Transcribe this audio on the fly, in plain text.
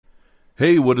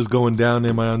Hey, what is going down,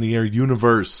 Am I on the Air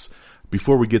universe?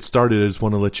 Before we get started, I just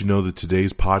want to let you know that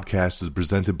today's podcast is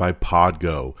presented by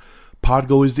Podgo.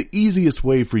 Podgo is the easiest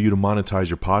way for you to monetize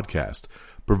your podcast,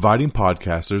 providing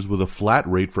podcasters with a flat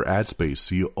rate for ad space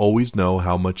so you always know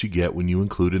how much you get when you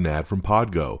include an ad from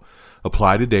Podgo.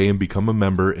 Apply today and become a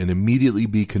member and immediately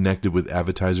be connected with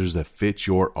advertisers that fit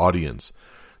your audience.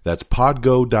 That's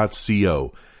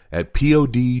podgo.co at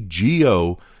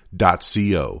podgo.co.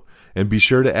 And be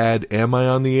sure to add Am I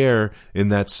on the Air in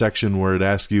that section where it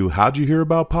asks you, how'd you hear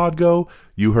about Podgo?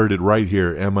 You heard it right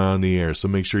here, Am I on the Air? So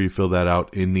make sure you fill that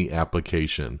out in the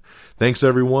application. Thanks,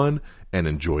 everyone, and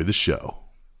enjoy the show.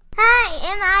 Hi,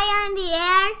 am I on the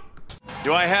air?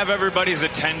 Do I have everybody's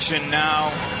attention now?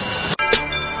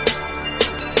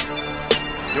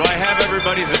 Do I have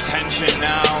everybody's attention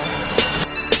now?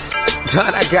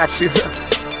 Don, I got you.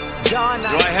 Don, do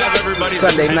I have everybody's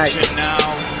Sunday attention night.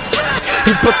 now?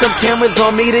 You put them cameras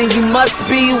on me, then you must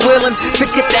be willing to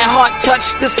get that heart touch.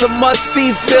 This a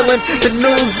must-see feeling. The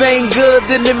news ain't good,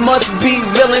 then it must be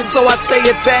villain. So I say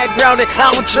a tag grounded, I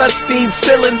don't trust these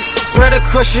ceilings. Spread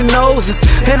across your nose,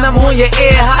 and I'm on your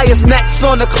ear. Highest necks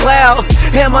on the cloud.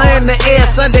 Am I in the air?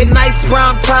 Sunday nights,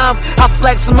 prime time. I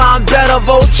flex mine better.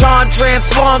 Voltron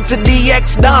transform to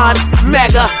DX Don.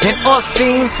 Mega and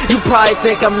obscene. You probably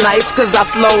think I'm nice, cause I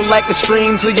slow like a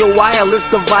stream to your wireless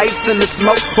device. And the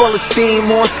smoke full of steam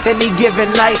on any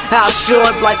given night. I'll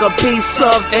short like a piece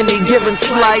of any given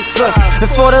slice.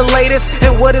 And for the latest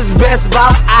and what is best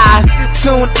about I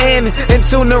tune in and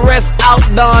tune the rest out.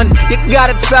 Don, you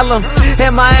gotta tell them,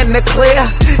 am I in the clear?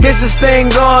 Is this thing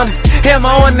on? Am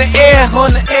I on the air?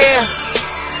 On the air.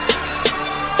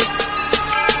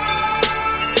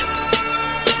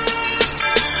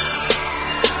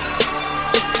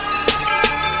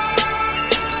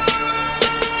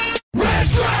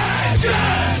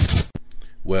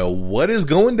 Well, what is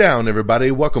going down, everybody?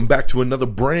 Welcome back to another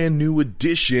brand new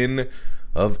edition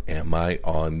of Am I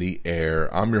on the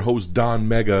Air? I'm your host, Don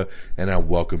Mega, and I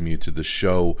welcome you to the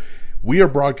show. We are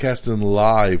broadcasting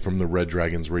live from the Red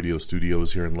Dragons radio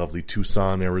studios here in lovely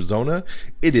Tucson, Arizona.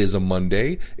 It is a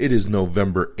Monday. It is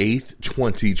November 8th,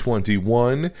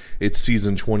 2021. It's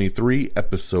season 23,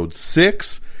 episode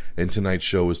 6, and tonight's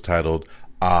show is titled,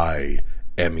 I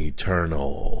Am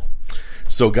Eternal.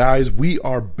 So guys, we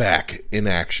are back in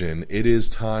action. It is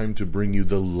time to bring you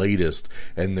the latest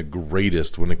and the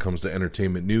greatest when it comes to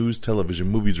entertainment news, television,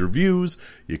 movies, reviews.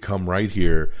 You come right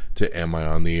here to Am I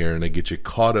on the Air, and I get you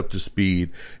caught up to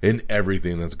speed in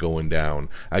everything that's going down.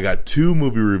 I got 2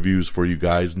 movie reviews for you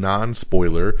guys,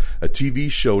 non-spoiler, a TV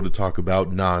show to talk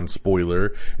about,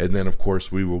 non-spoiler, and then of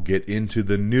course we will get into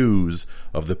the news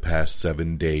of the past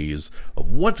 7 days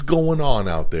of what's going on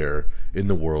out there in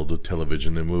the world of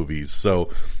television and movies. So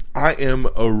I am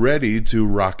ready to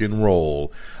rock and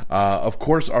roll. Of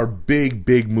course, our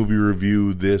big movie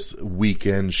review this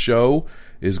weekend show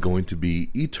is going to be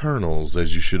Eternals,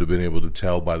 as you should have been able to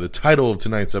tell by the title of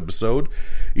tonight's episode.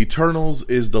 Eternals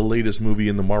is the latest movie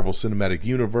in the Marvel Cinematic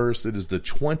Universe. It is the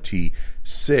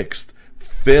 26th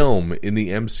film in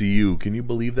the MCU. Can you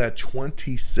believe that?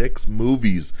 26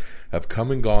 movies have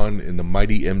come and gone in the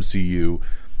mighty MCU,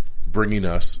 bringing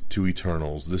us to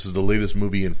Eternals. This is the latest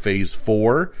movie in Phase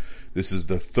 4. This is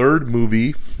the 3rd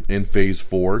movie in Phase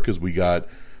 4, because we got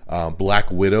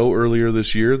Black Widow earlier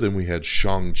this year, then we had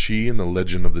Shang-Chi and the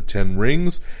Legend of the Ten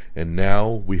Rings, and now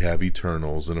we have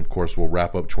Eternals. And of course, we'll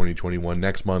wrap up 2021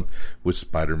 next month with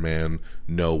Spider-Man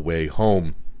No Way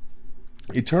Home.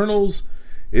 Eternals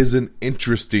is an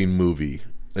interesting movie.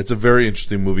 It's a very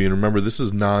interesting movie, and remember, this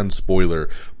is non-spoiler,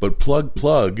 but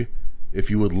plug, if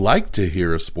you would like to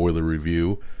hear a spoiler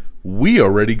review, we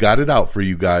already got it out for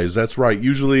you guys. That's right.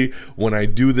 Usually when I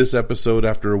do this episode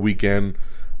after a weekend,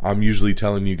 I'm usually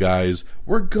telling you guys,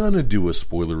 we're gonna do a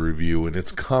spoiler review, and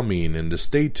it's coming, and to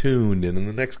stay tuned, and in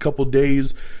the next couple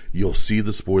days, you'll see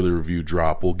the spoiler review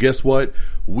drop. Well, guess what?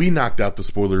 We knocked out the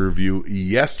spoiler review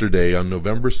yesterday on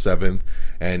November 7th,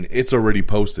 and it's already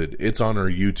posted. It's on our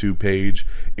YouTube page.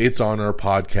 It's on our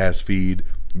podcast feed.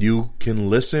 You can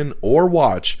listen or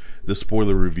watch the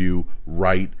spoiler review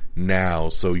right now.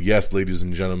 So yes, ladies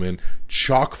and gentlemen,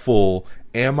 chock full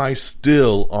Am I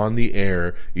Still on the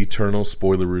Air Eternal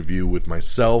spoiler review with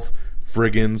myself,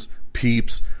 Friggins,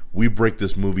 Peeps. We break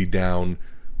this movie down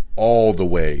all the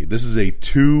way. This is a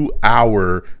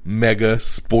 2-hour mega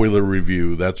spoiler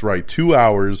review. That's right, 2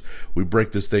 hours. We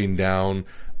break this thing down.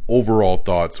 Overall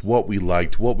thoughts, what we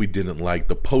liked, what we didn't like,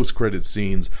 the post-credit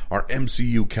scenes, our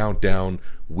MCU countdown.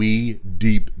 We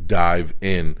deep dive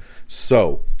in.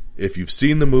 So, if you've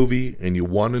seen the movie and you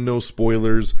want to know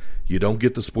spoilers, you don't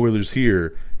get the spoilers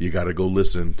here. You got to go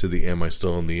listen to the Am I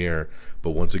Still in the Air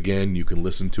But once again, you can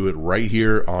listen to it right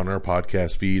here on our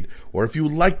podcast feed. Or if you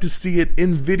would like to see it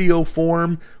in video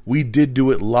form, we did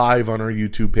do it live on our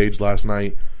YouTube page last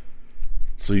night.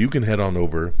 So you can head on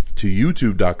over to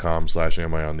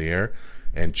youtube.com/amiontheair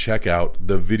and check out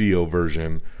the video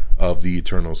version of the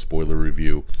Eternal spoiler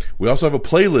review. We also have a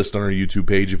playlist on our YouTube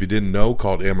page, if you didn't know,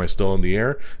 called Am I Still on the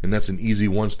Air? And that's an easy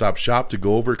one-stop shop to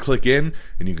go over, click in,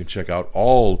 and you can check out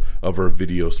all of our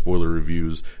video spoiler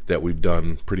reviews that we've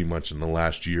done pretty much in the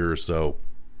last year or so.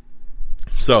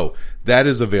 So that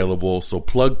is available. So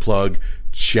plug,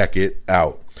 check it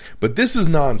out. But this is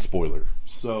non-spoiler.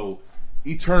 So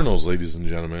Eternals, ladies and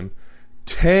gentlemen,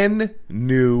 10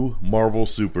 new Marvel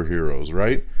superheroes,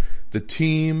 right? The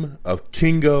team of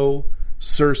Kingo,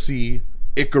 Cersei,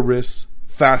 Icarus,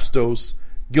 Phastos,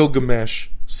 Gilgamesh,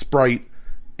 Sprite,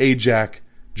 Ajak,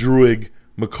 Druig,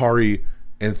 Makari,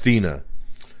 and Thena.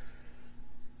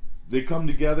 They come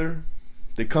together.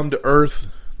 They come to Earth.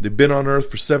 They've been on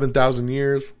Earth for 7,000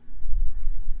 years,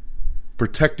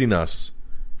 protecting us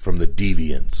from the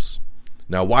deviants.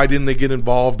 Now, why didn't they get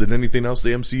involved in anything else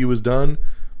the MCU has done?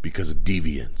 Because of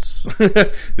deviants.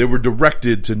 They were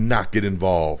directed to not get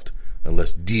involved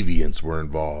unless deviants were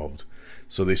involved.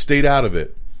 So they stayed out of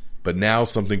it. But now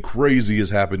something crazy is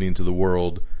happening to the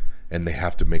world, and they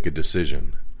have to make a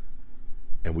decision.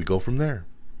 And we go from there.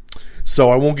 So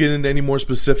I won't get into any more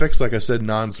specifics, like I said,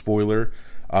 non-spoiler.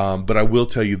 But I will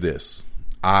tell you this.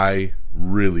 I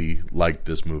really liked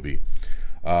this movie.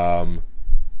 I've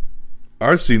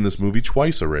seen this movie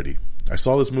twice already. I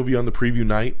saw this movie on the preview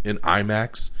night in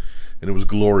IMAX, and it was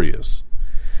glorious.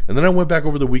 And then I went back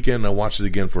over the weekend and I watched it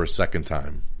again for a second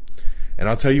time. And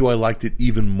I'll tell you, I liked it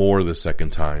even more the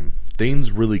second time.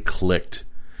 Things really clicked.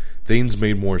 Things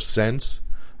made more sense.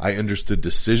 I understood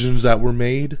decisions that were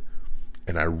made.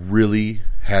 And I really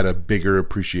had a bigger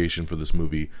appreciation for this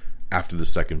movie after the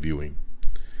second viewing.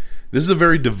 This is a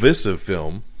very divisive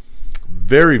film.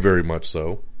 Very, very much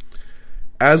so.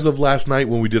 As of last night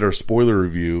when we did our spoiler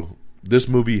review, this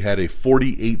movie had a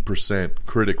 48%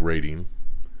 critic rating,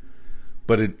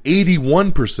 but an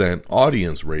 81%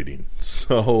 audience rating.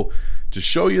 So, to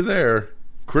show you there,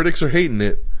 critics are hating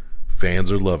it,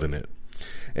 fans are loving it.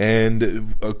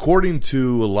 And according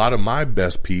to a lot of my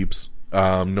best peeps,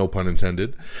 no pun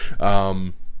intended,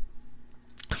 some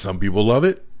people love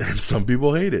it and some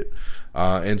people hate it.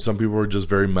 And some people are just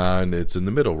very mad. It's in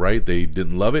the middle, right? They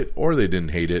didn't love it or they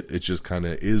didn't hate it. It just kind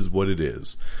of is what it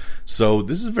is. So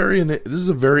this is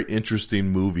a very interesting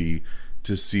movie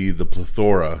to see the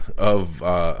plethora of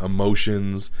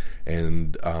emotions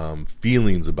and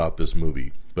feelings about this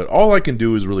movie. But all I can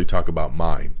do is really talk about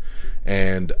mine.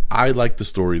 And I like the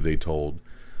story they told.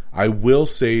 I will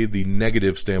say the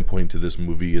negative standpoint to this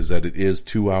movie is that it is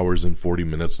 2 hours and 40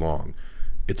 minutes long.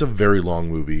 It's a very long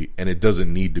movie, and it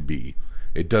doesn't need to be.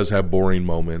 It does have boring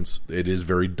moments. It is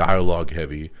very dialogue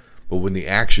heavy. But when the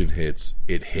action hits,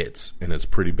 it hits, and it's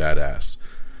pretty badass.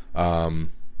 And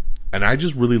I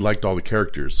just really liked all the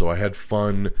characters. So I had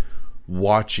fun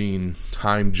watching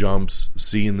time jumps,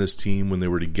 seeing this team when they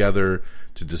were together,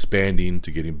 to disbanding,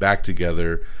 to getting back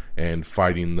together, and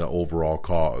fighting the overall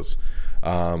cause.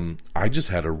 I just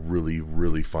had a really,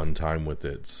 really fun time with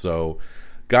it. So,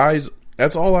 guys,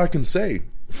 that's all I can say.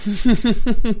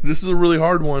 This is a really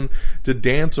hard one to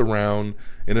dance around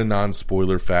in a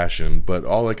non-spoiler fashion, but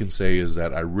all I can say is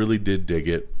that I really did dig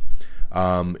it.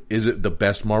 Is it the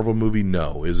best Marvel movie?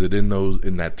 No. Is it in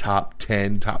that top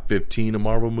 10, top 15 of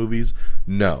Marvel movies?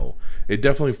 No. It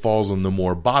definitely falls on the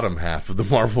more bottom half of the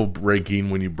Marvel ranking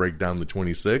when you break down the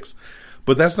 26.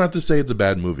 But that's not to say it's a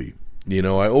bad movie. You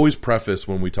know, I always preface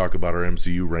when we talk about our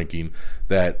MCU ranking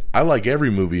that I like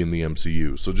every movie in the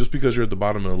MCU. So just because you're at the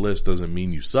bottom of the list doesn't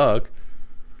mean you suck.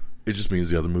 It just means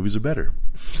the other movies are better.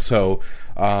 So,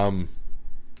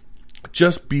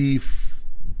 just be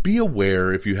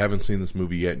aware if you haven't seen this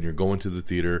movie yet and you're going to the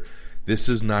theater, this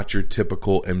is not your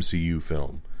typical MCU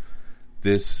film.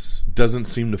 This doesn't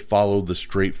seem to follow the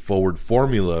straightforward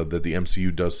formula that the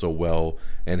MCU does so well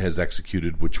and has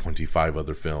executed with 25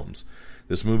 other films.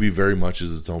 This movie very much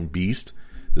is its own beast.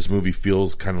 This movie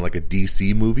feels kind of like a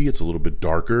DC movie. It's a little bit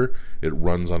darker. It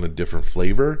runs on a different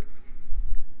flavor.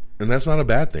 And that's not a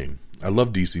bad thing. I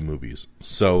love DC movies.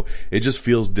 So it just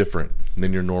feels different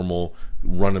than your normal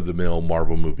run-of-the-mill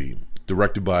Marvel movie.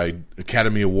 Directed by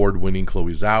Academy Award-winning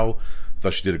Chloe Zhao. I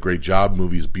thought she did a great job.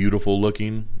 Movie's beautiful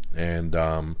looking. And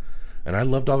I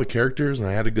loved all the characters, and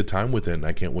I had a good time with it, and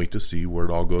I can't wait to see where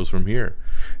it all goes from here.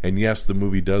 And yes, the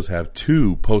movie does have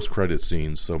 2 post-credit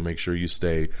scenes, so make sure you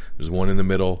stay. There's one in the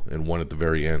middle and one at the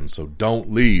very end, so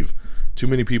don't leave. Too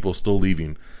many people still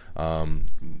leaving.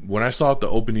 When I saw it the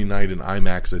opening night in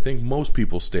IMAX, I think most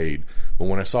people stayed. But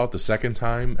when I saw it the second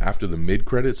time, after the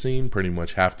mid-credit scene, pretty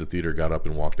much half the theater got up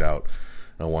and walked out.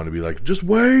 I wanted to be like, just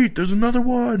wait, there's another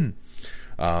one.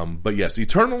 But yes,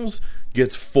 Eternals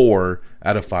gets 4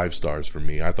 out of 5 stars for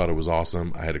me. I thought it was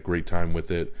awesome. I had a great time with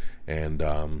it. And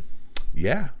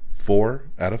 4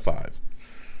 out of 5.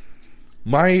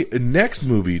 My next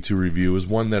movie to review is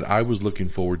one that I was looking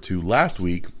forward to last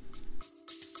week.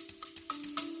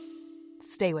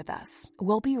 Stay with us.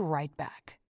 We'll be right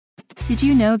back. Did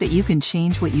you know that you can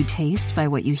change what you taste by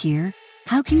what you hear?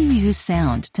 How can you use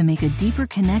sound to make a deeper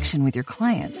connection with your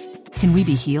clients? Can we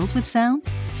be healed with sound?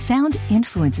 Sound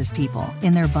influences people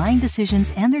in their buying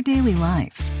decisions and their daily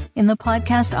lives. In the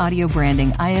podcast Audio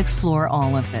Branding, I explore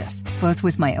all of this, both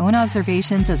with my own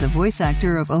observations as a voice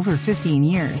actor of over 15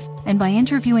 years and by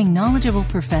interviewing knowledgeable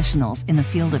professionals in the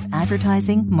field of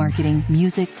advertising, marketing,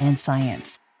 music, and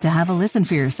science. To have a listen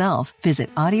for yourself,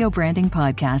 visit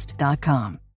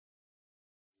audiobrandingpodcast.com.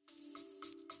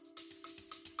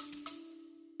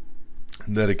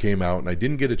 That it came out, and I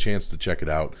didn't get a chance to check it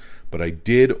out, but I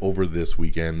did over this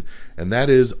weekend, and that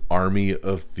is Army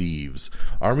of Thieves.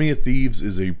 Army of Thieves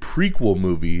is a prequel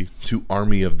movie to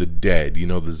Army of the Dead, you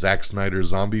know, the Zack Snyder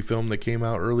zombie film that came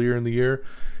out earlier in the year.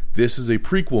 This is a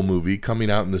prequel movie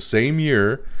coming out in the same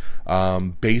year,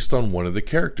 based on one of the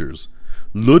characters,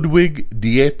 Ludwig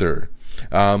Dieter.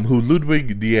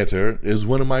 Ludwig Dieter is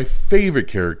one of my favorite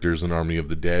characters in Army of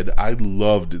the Dead. I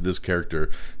loved this character.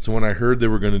 So when I heard they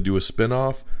were going to do a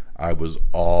spin-off, I was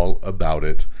all about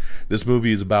it. This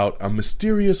movie is about a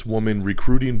mysterious woman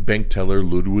recruiting bank teller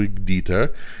Ludwig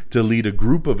Dieter to lead a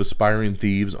group of aspiring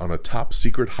thieves on a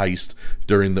top-secret heist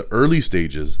during the early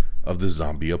stages of the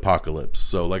zombie apocalypse.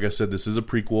 So like I said, this is a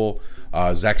prequel.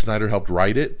 Zack Snyder helped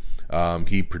write it.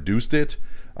 He produced it.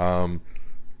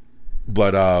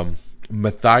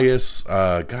 Matthias,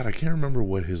 I can't remember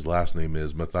what his last name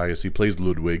is. Matthias, he plays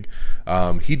Ludwig.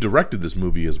 He directed this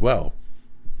movie as well,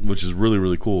 which is really,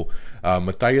 really cool.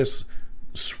 Matthias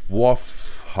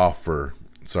Schwafhofer.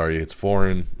 Sorry, it's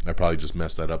foreign. I probably just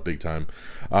messed that up big time.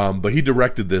 But he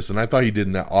directed this, and I thought he did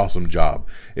an awesome job.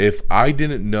 If I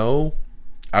didn't know,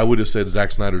 I would have said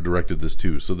Zack Snyder directed this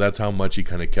too. So that's how much he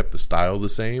kind of kept the style the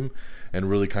same and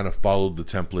really kind of followed the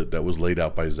template that was laid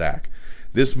out by Zack.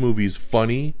 This movie's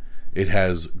funny. It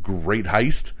has great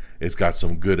heist. It's got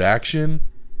some good action,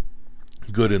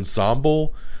 good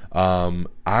ensemble.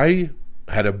 I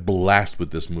had a blast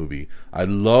with this movie. I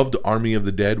loved Army of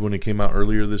the Dead when it came out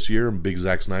earlier this year. I'm a big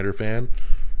Zack Snyder fan,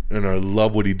 and I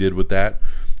love what he did with that.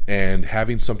 And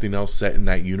having something else set in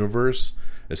that universe,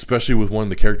 especially with one of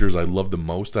the characters I loved the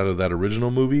most out of that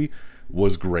original movie,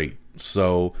 was great.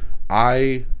 So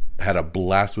I had a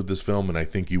blast with this film, and I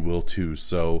think you will too.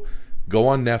 So go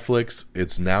on Netflix.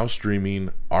 It's now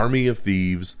streaming. Army of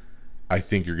Thieves. I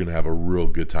think you're going to have a real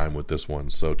good time with this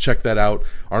one. So check that out.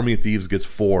 Army of Thieves gets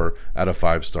 4 out of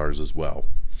 5 stars as well.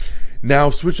 Now,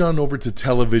 switch on over to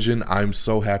television. I'm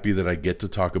so happy that I get to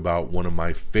talk about one of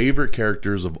my favorite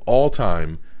characters of all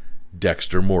time,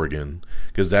 Dexter Morgan.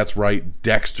 Because that's right,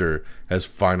 Dexter has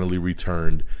finally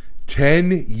returned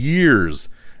 10 years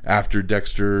after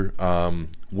Dexter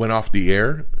went off the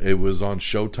air. It was on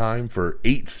Showtime for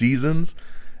 8 seasons,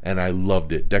 and I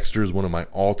loved it. Dexter is one of my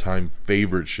all-time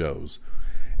favorite shows.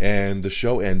 And the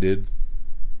show ended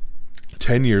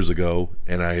 10 years ago,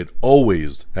 and I had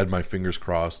always had my fingers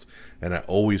crossed, and I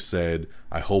always said,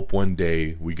 I hope one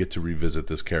day we get to revisit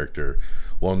this character.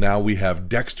 Well, now we have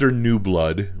Dexter New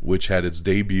Blood, which had its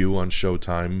debut on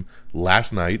Showtime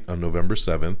last night on November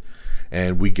 7th,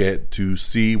 and we get to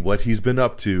see what he's been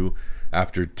up to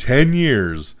after 10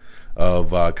 years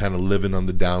of kind of living on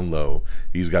the down low.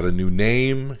 He's got a new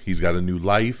name, he's got a new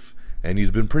life, and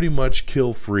he's been pretty much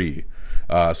kill-free.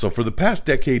 So for the past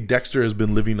decade, Dexter has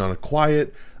been living on a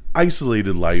quiet,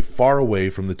 isolated life far away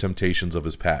from the temptations of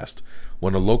his past.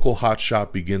 When a local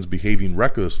hotshot begins behaving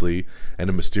recklessly and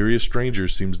a mysterious stranger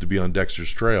seems to be on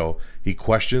Dexter's trail, he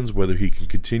questions whether he can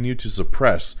continue to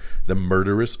suppress the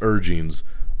murderous urgings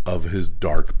of his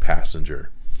dark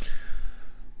passenger.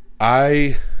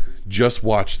 I just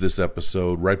watched this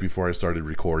episode right before I started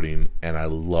recording, and I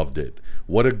loved it.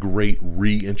 What a great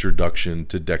reintroduction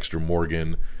to Dexter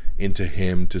Morgan, into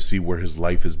him, to see where his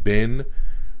life has been,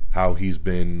 how he's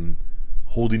been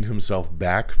holding himself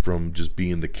back from just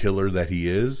being the killer that he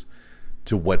is,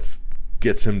 to what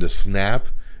gets him to snap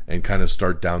and kind of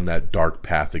start down that dark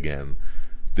path again.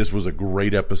 This was a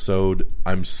great episode.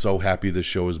 I'm so happy the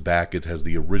show is back. It has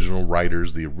the original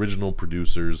writers, the original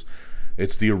producers.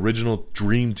 It's the original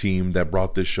dream team that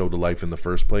brought this show to life in the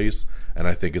first place, and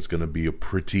I think it's going to be a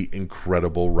pretty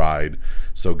incredible ride.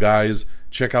 So guys,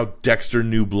 Check out Dexter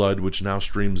New Blood, which now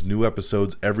streams new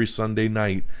episodes every Sunday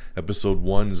night. Episode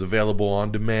 1 is available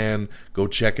on demand. Go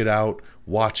check it out,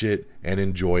 watch it, and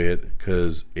enjoy it,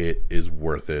 because it is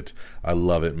worth it. I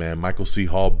love it, man. Michael C.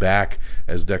 Hall back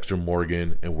as Dexter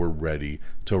Morgan, and we're ready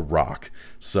to rock.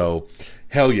 So,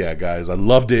 hell yeah, guys. I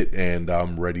loved it, and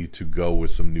I'm ready to go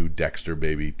with some new Dexter,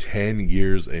 baby. 10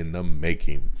 years in the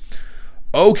making.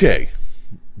 Okay.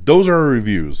 Those are our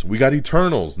reviews. We got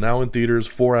Eternals now in theaters,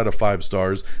 4 out of 5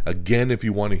 stars. Again, if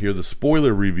you want to hear the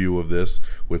spoiler review of this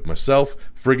with myself,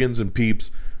 Friggins, and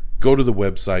Peeps, go to the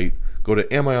website, go to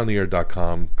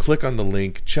amiontheair.com, click on the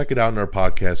link, check it out in our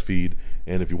podcast feed,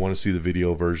 and if you want to see the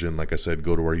video version, like I said,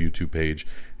 go to our YouTube page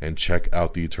and check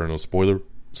out the Eternals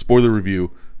spoiler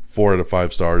review. 4 out of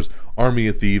 5 stars. Army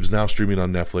of Thieves, now streaming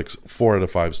on Netflix, 4 out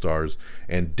of 5 stars.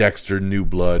 And Dexter New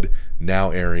Blood,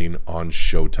 now airing on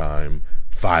Showtime,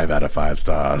 5 out of 5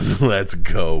 stars. Let's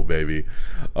go, baby.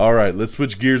 All right, let's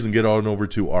switch gears and get on over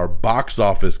to our box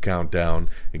office countdown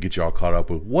and get you all caught up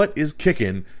with what is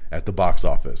kicking at the box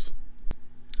office.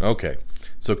 Okay,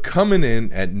 so coming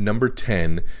in at number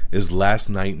 10 is Last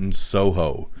Night in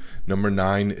Soho. Number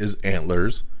 9 is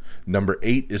Antlers. Number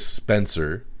 8 is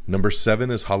Spencer. Number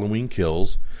 7 is Halloween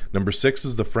Kills. Number 6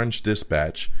 is The French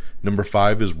Dispatch. Number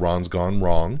 5 is Ron's Gone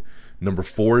Wrong. Number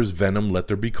 4 is Venom, Let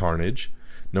There Be Carnage.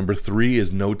 Number 3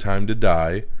 is No Time to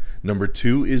Die. Number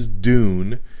 2 is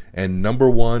Dune. And number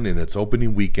 1 in its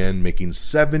opening weekend, making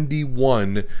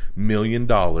 $71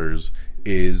 million,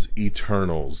 is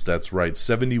Eternals. That's right,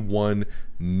 $71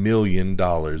 million.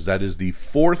 That is the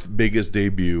 4th biggest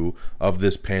debut of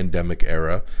this pandemic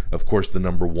era. Of course, the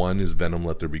number 1 is Venom,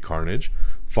 Let There Be Carnage,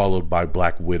 followed by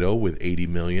Black Widow with 80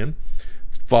 million,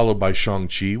 followed by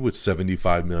Shang-Chi with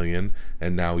 75 million,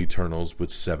 and now Eternals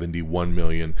with 71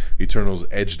 million. Eternals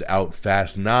edged out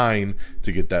Fast 9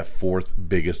 to get that 4th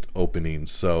biggest opening.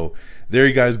 So there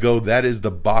you guys go. That is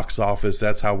the box office.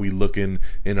 That's how we looking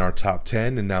in our top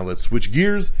 10. And now let's switch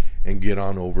gears and get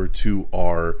on over to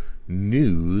our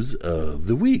news of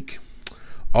the week.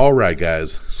 All right,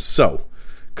 guys. So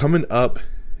coming up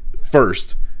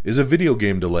first is a video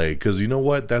game delay, because you know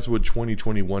what? That's what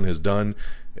 2021 has done.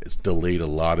 It's delayed a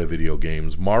lot of video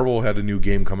games. Marvel had a new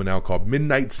game coming out called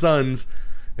Midnight Suns,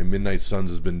 and Midnight Suns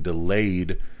has been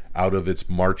delayed out of its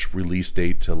March release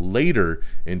date to later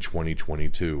in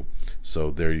 2022. So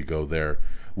there you go there.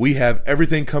 We have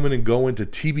everything coming and going to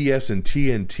TBS and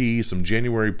TNT, some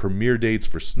January premiere dates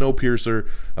for Snowpiercer,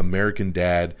 American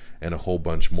Dad, and a whole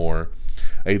bunch more.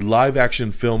 A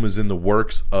live-action film is in the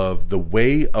works of The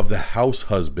Way of the House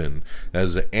Husband,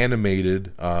 as an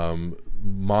animated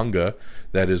manga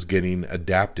that is getting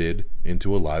adapted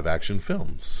into a live-action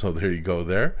film. So there you go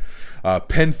there.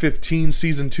 Pen 15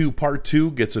 Season 2 Part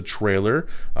 2 gets a trailer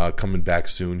coming back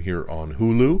soon here on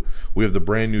Hulu. We have the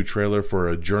brand new trailer for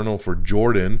A Journal for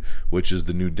Jordan, which is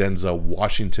the new Denzel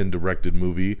Washington directed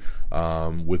movie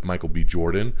with Michael B.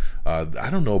 Jordan. I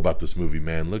don't know about this movie,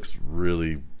 man. Looks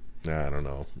really... I don't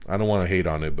know. I don't want to hate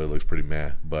on it, but it looks pretty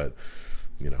meh. But,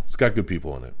 you know, it's got good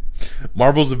people in it.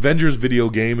 Marvel's Avengers video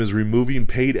game is removing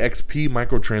paid XP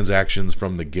microtransactions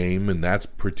from the game, and that's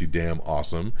pretty damn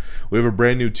awesome. We have a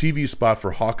brand new TV spot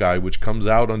for Hawkeye, which comes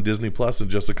out on Disney Plus in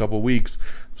just a couple weeks.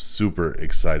 I'm super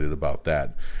excited about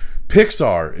that.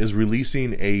 Pixar is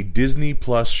releasing a Disney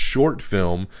Plus short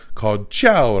film called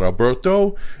Ciao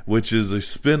Roberto, which is a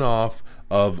spin-off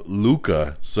of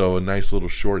Luca. So a nice little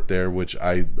short there, which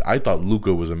I thought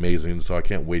Luca was amazing, so I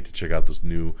can't wait to check out this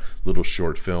new little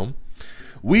short film.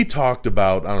 We talked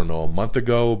about, I don't know, a month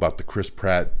ago about the Chris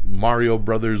Pratt Mario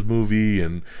Brothers movie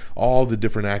and all the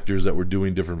different actors that were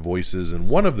doing different voices, and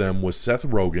one of them was Seth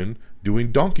Rogen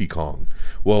doing Donkey Kong.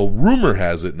 Well, rumor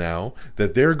has it now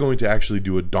that they're going to actually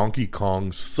do a Donkey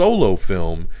Kong solo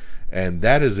film, and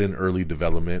that is in early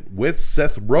development, with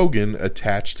Seth Rogen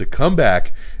attached to come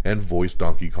back and voice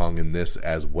Donkey Kong in this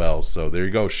as well. So there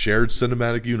you go, shared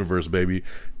cinematic universe, baby.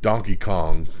 Donkey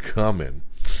Kong coming.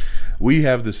 We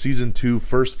have the Season 2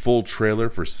 first full trailer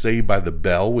for Saved by the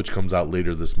Bell, which comes out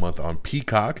later this month on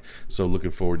Peacock. So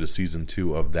looking forward to Season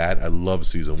 2 of that. I love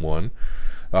Season 1.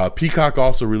 Peacock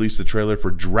also released a trailer for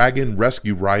Dragon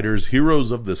Rescue Riders Heroes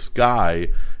of the Sky,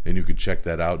 and you can check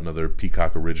that out, another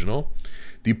Peacock original.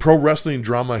 The pro wrestling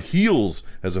drama Heels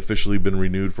has officially been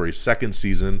renewed for a second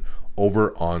season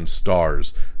over on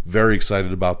Starz. Very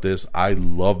excited about this. I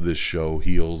love this show,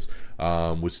 Heels,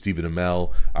 with Stephen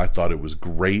Amell. I thought it was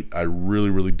great. I really,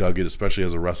 really dug it, especially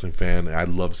as a wrestling fan. I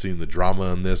love seeing the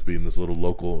drama in this, being this little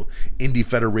local indie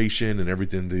federation and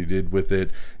everything they did with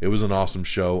it. It was an awesome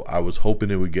show. I was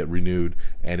hoping it would get renewed,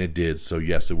 and it did. So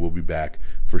yes, it will be back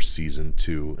for Season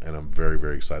 2, and I'm very,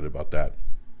 very excited about that.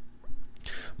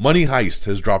 Money Heist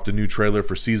has dropped a new trailer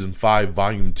for Season 5,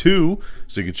 Volume 2,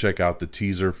 so you can check out the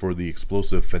teaser for the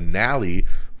explosive finale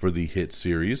for the hit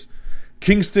series.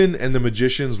 Kingston and the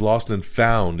Magicians Lost and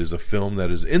Found is a film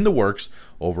that is in the works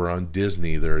over on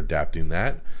Disney. They're adapting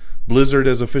that. Blizzard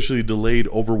has officially delayed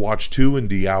Overwatch 2 and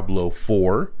Diablo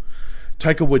 4.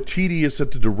 Taika Waititi is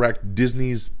set to direct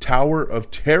Disney's Tower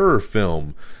of Terror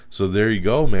film. So there you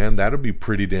go, man. That'll be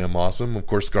pretty damn awesome. Of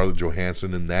course, Scarlett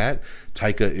Johansson in that.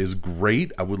 Taika is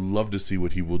great. I would love to see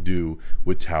what he will do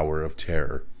with Tower of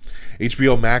Terror.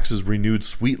 HBO Max has renewed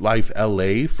Sweet Life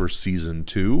LA for Season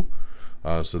 2.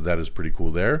 So that is pretty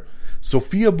cool there.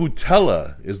 Sofia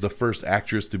Boutella is the first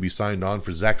actress to be signed on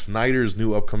for Zack Snyder's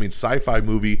new upcoming sci-fi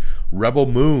movie, Rebel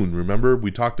Moon. Remember, we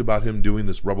talked about him doing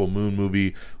this Rebel Moon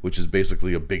movie, which is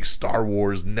basically a big Star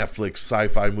Wars Netflix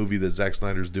sci-fi movie that Zack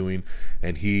Snyder's doing,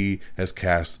 and he has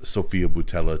cast Sofia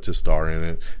Boutella to star in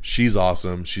it. She's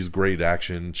awesome. She's great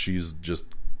action. She's just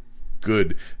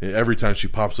good every time she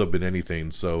pops up in anything.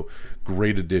 So,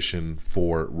 great addition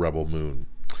for Rebel Moon.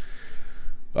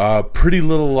 Pretty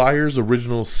Little Liars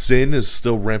Original Sin is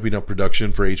still ramping up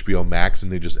production for HBO Max,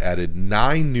 and they just added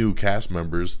 9 new cast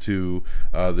members to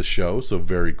the show, so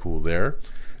very cool there.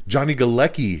 Johnny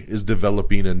Galecki is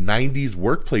developing a 90s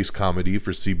workplace comedy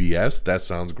for CBS. That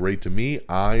sounds great to me.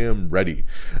 I am ready.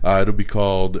 It'll be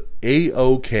called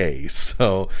A-OK,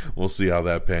 so we'll see how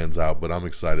that pans out, but I'm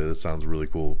excited. It sounds really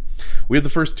cool. We have the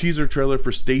first teaser trailer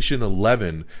for Station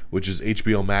 11, which is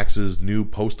HBO Max's new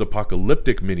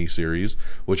post-apocalyptic miniseries,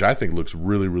 which I think looks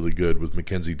really, really good with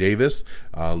Mackenzie Davis.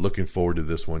 Looking forward to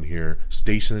this one here.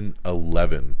 Station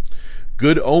 11.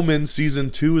 Good Omens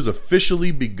Season 2 has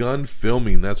officially begun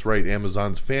filming. That's right,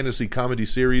 Amazon's fantasy comedy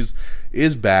series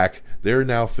is back. They're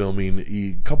now filming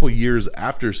a couple years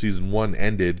after Season 1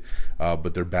 ended,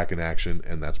 but they're back in action,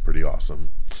 and that's pretty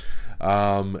awesome.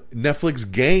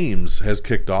 Netflix Games has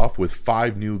kicked off with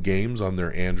 5 new games on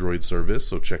their Android service,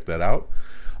 so check that out.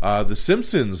 The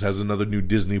Simpsons has another new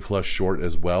Disney Plus short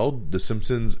as well. The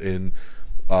Simpsons in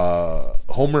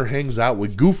Homer hangs out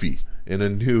with Goofy in a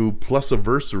new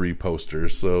Plusiversary poster,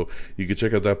 so you can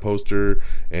check out that poster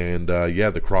and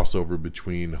the crossover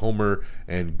between Homer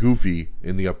and Goofy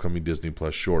in the upcoming Disney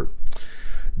Plus short.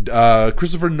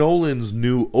 Christopher Nolan's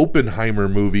new Oppenheimer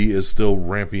movie is still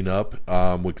ramping up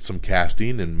with some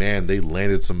casting, and man, they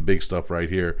landed some big stuff right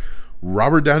here.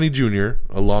 Robert Downey Jr.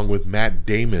 along with Matt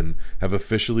Damon have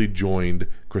officially joined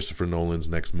Christopher Nolan's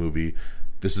next movie.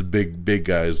 This is big,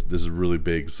 guys. This is really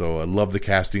big. So I love the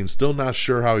casting. Still not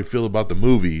sure how I feel about the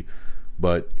movie,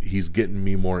 but he's getting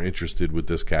me more interested with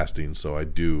this casting, so I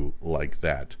do like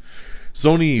that.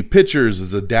 Sony Pictures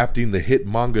is adapting the hit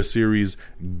manga series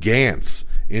Gantz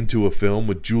into a film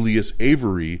with Julius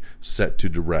Avery set to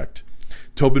direct.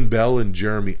 Tobin Bell and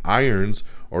Jeremy Irons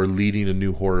are leading a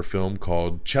new horror film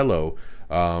called Cello,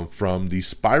 from the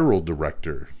Spiral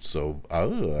director. So, I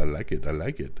like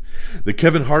it. The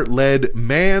Kevin Hart-led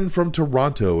Man from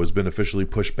Toronto has been officially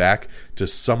pushed back to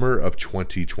summer of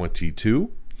 2022.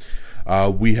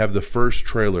 We have the first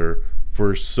trailer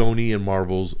for Sony and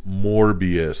Marvel's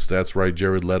Morbius. That's right,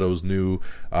 Jared Leto's new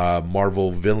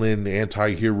Marvel villain,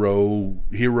 anti-hero,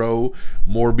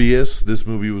 Morbius. This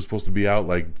movie was supposed to be out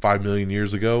like 5 million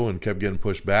years ago and kept getting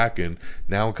pushed back, and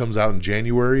now it comes out in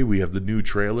January. We have the new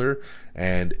trailer,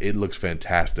 and it looks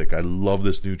fantastic. I love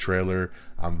this new trailer.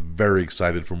 I'm very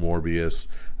excited for Morbius.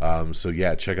 So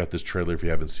yeah, check out this trailer if you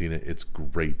haven't seen it. It's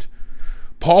great.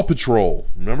 Paw Patrol.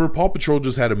 Remember, Paw Patrol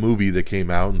just had a movie that came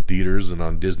out in theaters and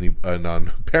on Disney and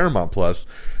on Paramount Plus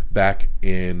back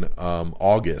in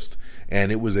August,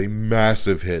 and it was a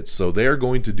massive hit. So they're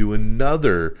going to do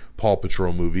another Paw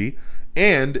Patrol movie,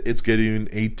 and it's getting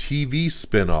a TV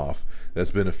spinoff that's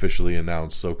been officially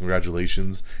announced. So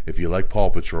congratulations. If you like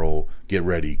Paw Patrol, get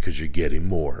ready because you're getting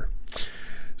more.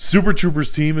 Super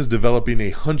Troopers team is developing a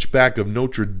Hunchback of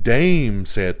Notre Dame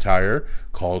satire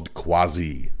called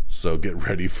Quasi. So get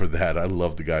ready for that. I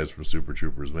love the guys from Super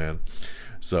Troopers, man.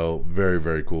 So very,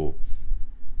 very cool.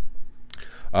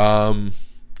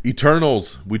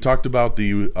 Eternals. We talked about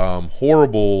the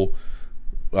horrible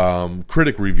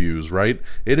critic reviews, right?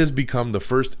 It has become the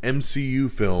first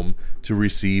MCU film to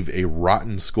receive a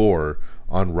rotten score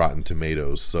on Rotten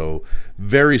Tomatoes. So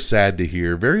very sad to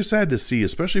hear, very sad to see,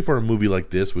 especially for a movie like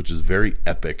this, which is very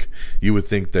epic. You would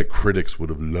think that critics would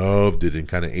have loved it and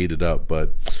kind of ate it up,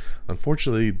 but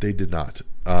unfortunately they did not.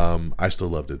 I still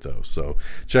loved it though, so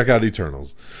check out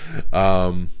Eternals.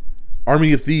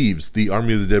 Army of Thieves, the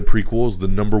Army of the Dead prequel, is the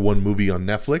 #1 movie on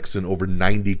Netflix in over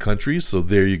 90 countries. So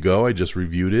there you go. I just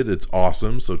reviewed it. It's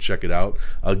awesome. So check it out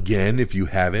again if you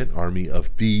haven't. Army of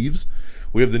Thieves.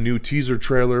 We have the new teaser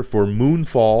trailer for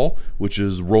Moonfall, which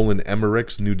is Roland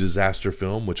Emmerich's new disaster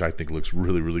film, which I think looks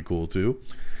really, really cool too.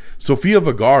 Sofia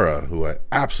Vergara, who I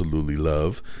absolutely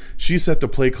love, she's set to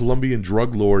play Colombian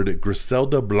drug lord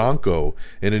Griselda Blanco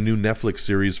in a new Netflix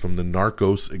series from the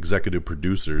Narcos executive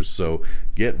producers. So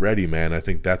get ready, man. I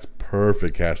think that's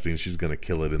perfect casting. She's going to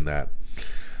kill it in that.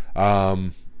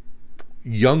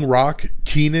 Young Rock,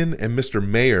 Keenan, and Mr.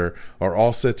 Mayor are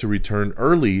all set to return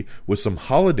early with some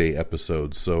holiday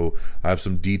episodes. So I have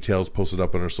some details posted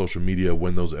up on our social media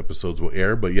when those episodes will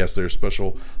air. But yes, there are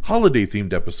special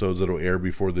holiday-themed episodes that will air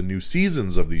before the new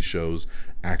seasons of these shows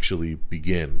actually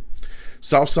begin.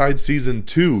 Southside Season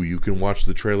 2, you can watch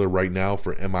the trailer right now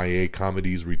for MIA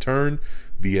Comedy's return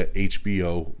via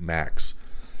HBO Max.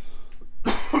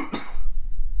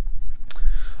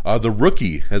 The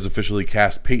Rookie has officially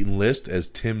cast Peyton List as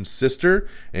Tim's sister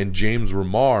and James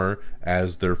Remar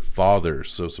as their father.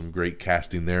 So some great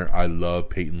casting there. I love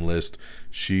Peyton List.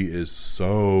 She is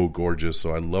so gorgeous.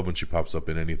 So I love when she pops up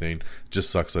in anything. Just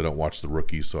sucks I don't watch The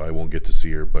Rookie, so I won't get to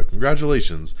see her. But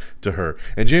congratulations to her.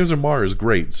 And James Remar is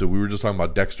great. So we were just talking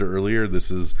about Dexter earlier.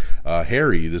 This is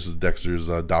Harry. This is Dexter's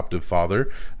adoptive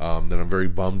father. That I'm very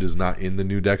bummed is not in the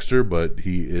new Dexter, but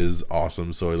he is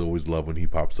awesome. So I always love when he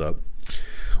pops up.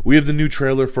 We have the new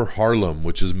trailer for Harlem,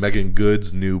 which is Megan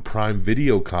Good's new Prime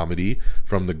Video comedy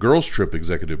from the Girls Trip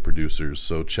executive producers,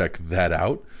 so check that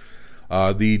out.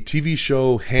 The TV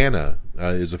show Hannah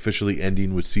is officially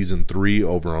ending with Season 3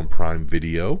 over on Prime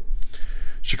Video.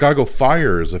 Chicago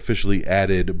Fire has officially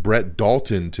added Brett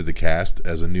Dalton to the cast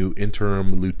as a new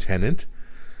interim lieutenant.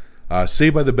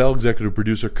 Saved by the Bell executive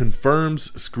producer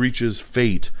confirms Screech's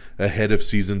fate ahead of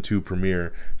Season 2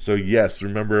 premiere. So yes,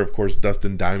 remember, of course,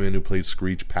 Dustin Diamond, who played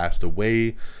Screech, passed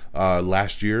away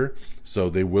last year. So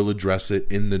they will address it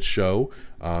in the show.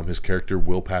 His character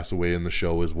will pass away in the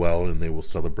show as well, and they will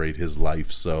celebrate his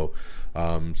life. So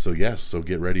yes, so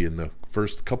get ready. In the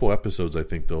first couple episodes, I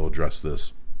think they'll address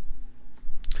this.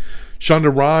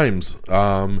 Shonda Rhimes,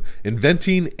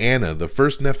 Inventing Anna, the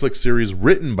first Netflix series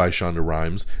written by Shonda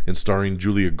Rhimes and starring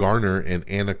Julia Garner and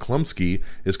Anna Klumsky,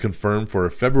 is confirmed for a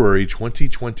February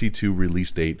 2022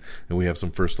 release date, and we have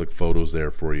some first look photos there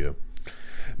for you.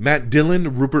 Matt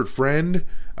Dillon, Rupert Friend,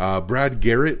 Brad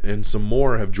Garrett, and some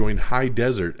more have joined High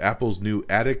Desert, Apple's new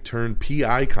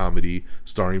addict-turned-PI comedy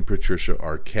starring Patricia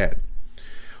Arquette.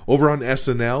 Over on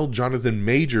SNL, Jonathan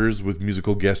Majors with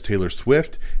musical guest Taylor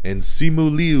Swift, and Simu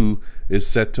Liu is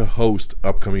set to host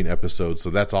upcoming episodes. So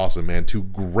that's awesome, man. Two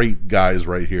great guys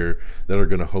right here that are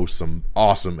going to host some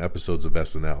awesome episodes of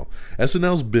SNL.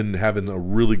 SNL's been having a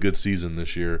really good season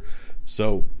this year,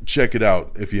 so check it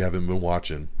out if you haven't been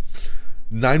watching.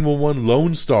 911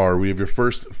 Lone Star, we have your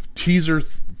first teaser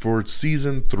for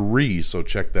Season 3, so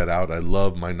check that out. I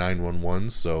love my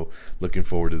 911s, so looking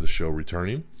forward to the show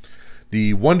returning.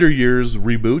 The Wonder Years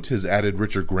reboot has added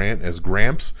Richard Grant as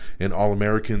Gramps and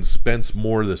All-American Spence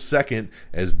Moore II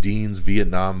as Dean's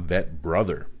Vietnam vet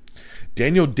brother.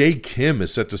 Daniel Dae Kim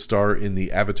is set to star in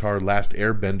the Avatar Last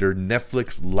Airbender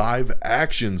Netflix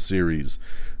live-action series.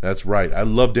 That's right. I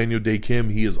love Daniel Dae Kim.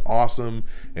 He is awesome,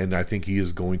 and I think he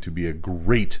is going to be a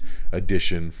great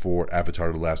addition for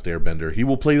Avatar The Last Airbender. He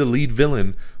will play the lead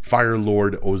villain, Fire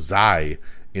Lord Ozai,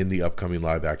 in the upcoming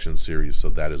live-action series, so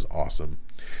that is awesome.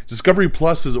 Discovery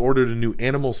Plus has ordered a new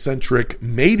animal-centric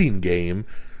mating game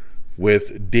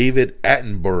with David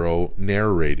Attenborough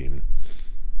narrating.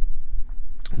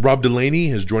 Rob Delaney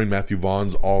has joined Matthew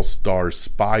Vaughn's all-star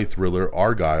spy thriller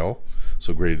Argylle,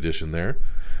 so great addition there.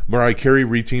 Mariah Carey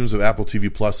reteams with Apple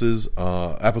TV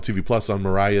Plus on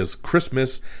Mariah's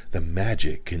Christmas. The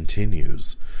magic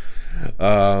continues.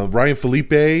 Ryan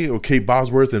Felipe, Kate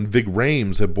Bosworth, and Vig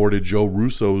Rhames have boarded Joe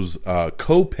Russo's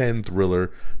co-pen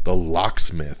thriller, The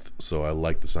Locksmith. So I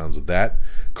like the sounds of that.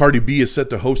 Cardi B is set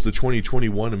to host the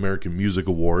 2021 American Music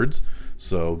Awards.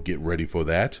 So get ready for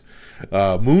that.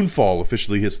 Moonfall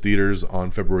officially hits theaters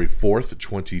on February 4th,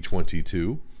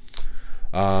 2022.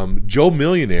 Joe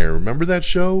Millionaire, remember that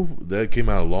show? That came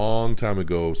out a long time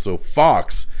ago. So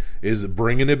Fox is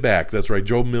bringing it back. That's right,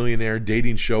 Joe Millionaire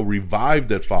dating show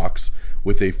revived at Fox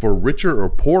with a For Richer or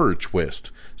Poorer twist.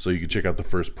 So you can check out the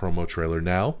first promo trailer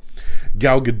now.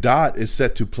 Gal Gadot is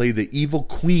set to play the evil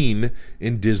queen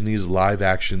in Disney's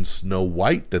live-action Snow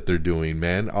White that they're doing,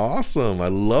 man. Awesome. I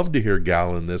love to hear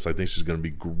Gal in this. I think she's going to be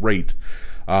great.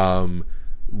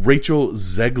 Rachel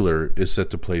Zegler is set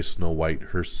to play Snow White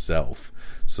herself.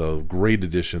 So great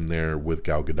addition there with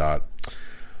Gal Gadot.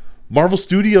 Marvel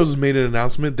Studios has made an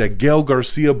announcement that Gael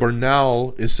Garcia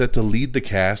Bernal is set to lead the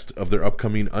cast of their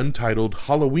upcoming untitled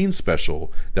Halloween special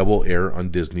that will air on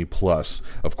Disney+.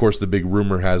 Of course, the big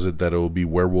rumor has it that it will be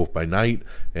Werewolf by Night,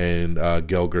 and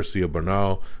Gael Garcia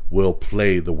Bernal will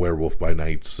play the Werewolf by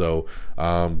Night. So,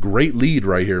 great lead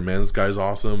right here, man. This guy's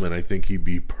awesome, and I think he'd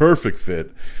be perfect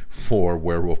fit for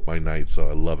Werewolf by Night, so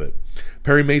I love it.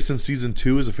 Perry Mason Season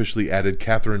 2 has officially added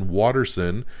Catherine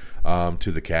Watterson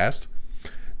to the cast.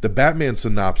 The Batman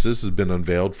synopsis has been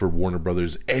unveiled for Warner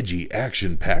Brothers' edgy,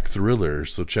 action-packed thriller,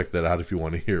 so check that out if you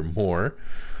want to hear more.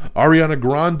 Ariana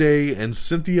Grande and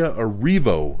Cynthia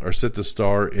Erivo are set to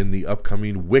star in the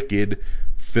upcoming Wicked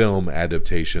film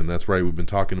adaptation. That's right, we've been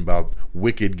talking about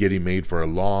Wicked getting made for a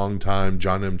long time.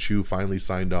 John M. Chu finally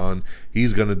signed on.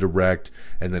 He's going to direct,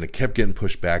 and then it kept getting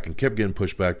pushed back,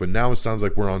 but now it sounds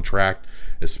like we're on track,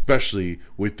 especially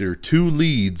with their two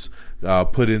leads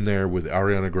put in there with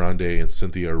Ariana Grande and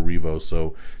Cynthia Erivo.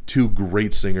 So two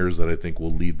great singers that I think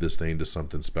will lead this thing to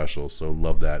something special. So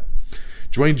love that.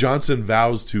 Dwayne Johnson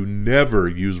vows to never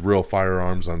use real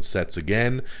firearms on sets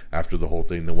again after the whole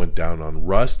thing that went down on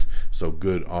Rust. So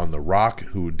good on The Rock,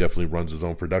 who definitely runs his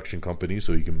own production company,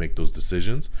 so he can make those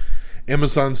decisions.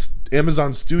 Amazon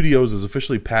Studios has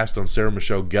officially passed on Sarah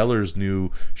Michelle Gellar's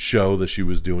new show that she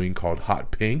was doing called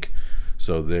Hot Pink.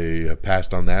 So they have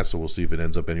passed on that, so we'll see if it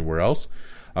ends up anywhere else.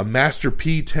 A Master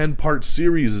P 10-part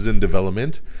series is in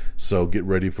development, so get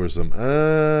ready for some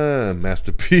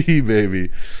Master P, baby.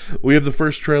 We have the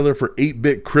first trailer for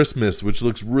 8-Bit Christmas, which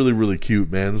looks really, really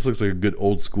cute, man. This looks like a good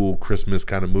old-school Christmas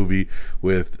kind of movie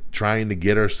with trying to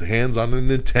get our hands on a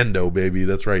Nintendo, baby.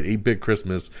 That's right, 8-Bit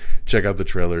Christmas. Check out the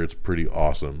trailer. It's pretty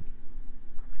awesome.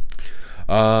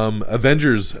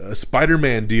 Avengers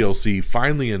Spider-Man DLC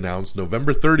finally announced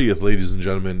November 30th, ladies and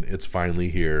gentlemen. It's finally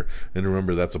here. And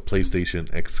remember, that's a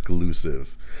PlayStation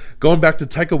exclusive. Going back to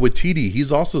Taika Waititi,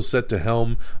 he's also set to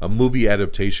helm a movie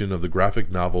adaptation of the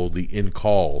graphic novel The In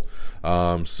Call.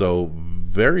 So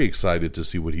very excited to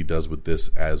see what he does with this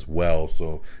as well.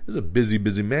 So he's a busy,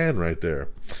 busy man right there.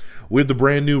 We have the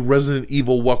brand new Resident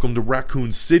Evil Welcome to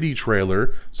Raccoon City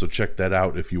trailer, so check that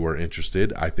out if you are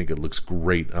interested. I think it looks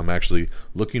great. I'm actually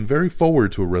looking very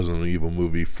forward to a Resident Evil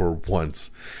movie for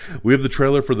once. We have the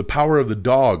trailer for The Power of the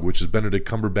Dog, which is Benedict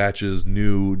Cumberbatch's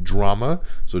new drama,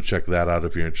 so check that out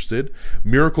if you're interested.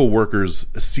 Miracle Workers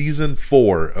Season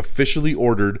 4 officially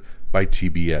ordered by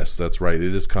TBS. That's right,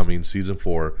 it is coming, Season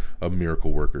 4 of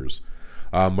Miracle Workers.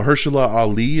 Mahershala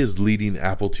Ali is leading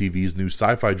Apple TV's new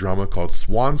sci-fi drama called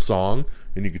Swan Song,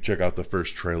 and you can check out the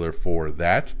first trailer for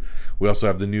that. We also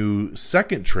have the new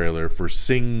second trailer for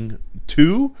Sing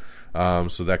 2,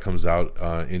 so that comes out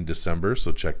in December,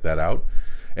 so check that out.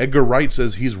 Edgar Wright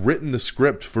says he's written the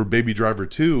script for Baby Driver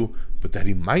 2, but that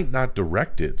he might not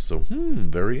direct it, so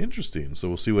very interesting. So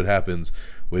we'll see what happens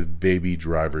with Baby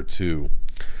Driver 2.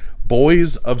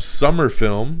 Boys of Summer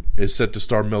film is set to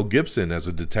star Mel Gibson as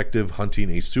a detective hunting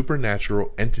a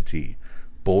supernatural entity.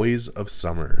 Boys of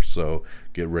Summer. So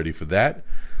get ready for that.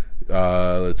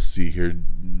 Let's see here.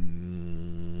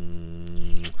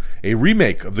 A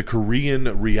remake of the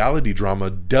Korean reality drama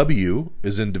W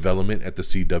is in development at the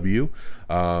CW.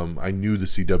 I knew the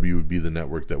CW would be the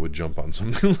network that would jump on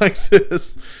something like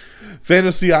this.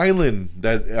 Fantasy Island,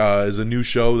 that is a new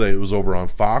show that was over on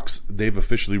Fox. They've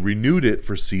officially renewed it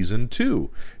for Season 2,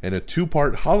 and a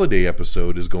 2-part holiday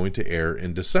episode is going to air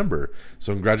in December.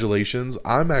 So congratulations.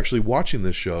 I'm actually watching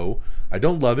this show. I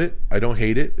don't love it. I don't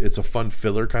hate it. It's a fun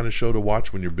filler kind of show to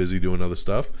watch when you're busy doing other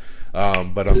stuff.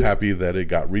 But I'm happy that it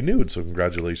got renewed. So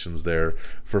congratulations there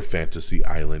for Fantasy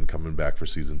Island coming back for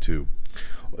Season 2.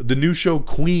 The new show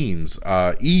Queens,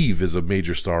 Eve is a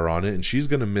major star on it, and she's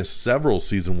going to miss several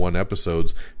Season 1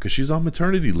 episodes because she's on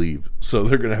maternity leave. So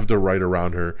they're going to have to write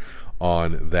around her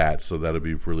on that. So that'll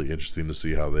be really interesting to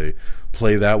see how they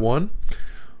play that one.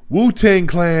 Wu-Tang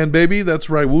Clan, baby. That's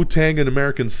right. Wu-Tang: An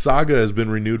American Saga has been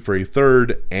renewed for a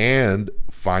third and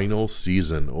final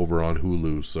season over on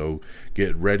Hulu. So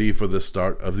get ready for the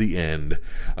start of the end.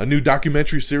 A new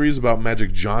documentary series about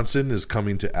Magic Johnson is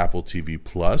coming to Apple TV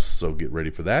Plus. So get ready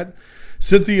for that.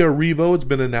 Cynthia Erivo, it's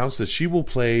been announced that she will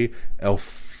play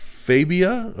Elphaba,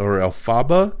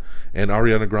 and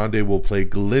Ariana Grande will play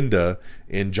Glinda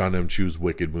in John M. Chu's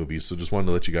Wicked movie. So just wanted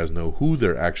to let you guys know who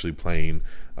they're actually playing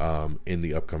in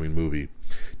the upcoming movie.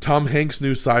 Tom Hanks'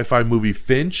 new sci-fi movie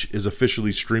Finch is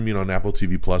officially streaming on Apple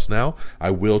TV Plus now.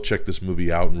 I will check this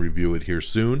movie out and review it here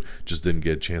soon. Just didn't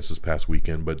get a chance this past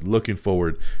weekend, but looking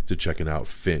forward to checking out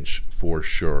Finch for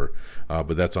sure.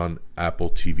 But that's on Apple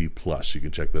TV Plus. You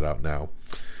can check that out now.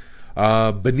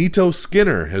 Benito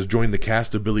Skinner has joined the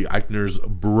cast of Billy Eichner's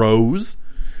Bros.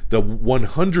 The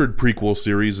 100 prequel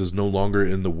series is no longer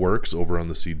in the works over on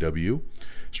the CW.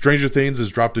 Stranger Things has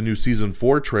dropped a new Season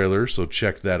 4 trailer, so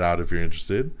check that out if you're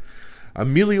interested.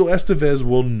 Emilio Estevez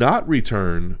will not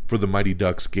return for the Mighty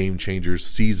Ducks Game Changers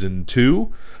Season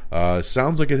 2.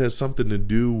 Sounds like it has something to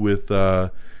do with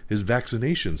his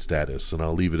vaccination status, and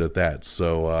I'll leave it at that.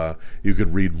 So you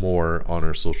could read more on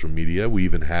our social media. We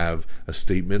even have a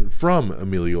statement from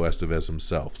Emilio Estevez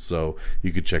himself, so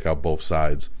you could check out both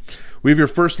sides. We have your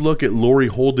first look at Laurie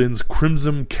Holden's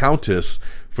Crimson Countess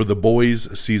for The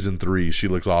Boys Season 3. She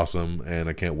looks awesome, and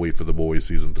I can't wait for The Boys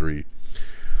Season 3.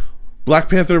 Black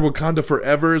Panther Wakanda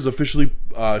Forever is officially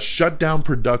shut down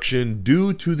production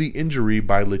due to the injury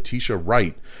by Letitia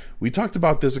Wright. We talked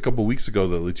about this a couple weeks ago,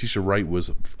 that Letitia Wright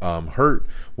was hurt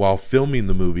while filming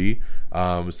the movie.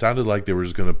 It sounded like they were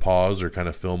just going to pause or kind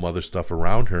of film other stuff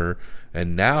around her.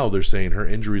 And now they're saying her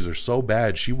injuries are so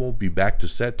bad she won't be back to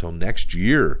set till next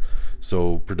year.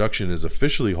 So production is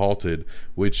officially halted,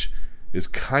 which is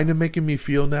kind of making me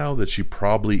feel now that she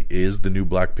probably is the new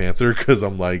Black Panther, because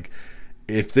I'm like,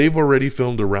 if they've already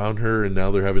filmed around her and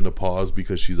now they're having to pause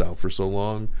because she's out for so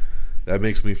long, that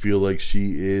makes me feel like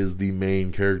she is the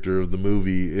main character of the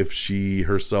movie if she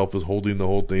herself is holding the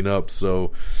whole thing up.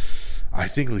 So I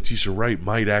think Letitia Wright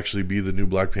might actually be the new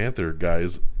Black Panther,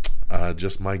 guys.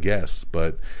 Just my guess.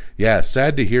 But yeah,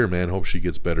 sad to hear, man. Hope she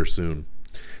gets better soon.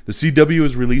 The CW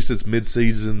has released its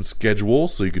mid-season schedule,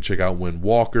 so you can check out when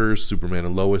Walker, Superman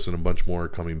and Lois, and a bunch more are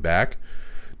coming back.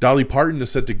 Dolly Parton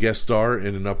is set to guest star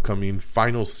in an upcoming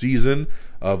final season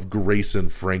of Grace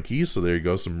and Frankie. So there you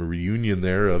go, some reunion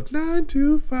there of 9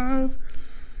 to 5.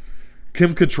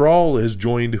 Kim Cattrall has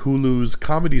joined Hulu's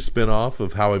comedy spinoff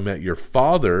of How I Met Your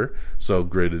Father. So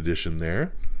great addition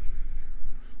there.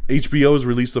 HBO has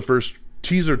released the first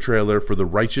teaser trailer for The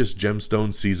Righteous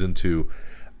Gemstones Season 2.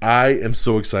 I am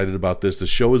so excited about this. The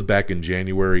show is back in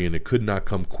January, and it could not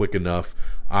come quick enough.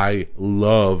 I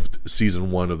loved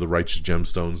Season 1 of The Righteous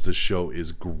Gemstones. This show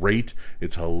is great.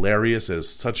 It's hilarious. It has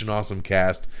such an awesome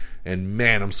cast. And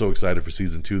man, I'm so excited for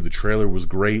Season 2. The trailer was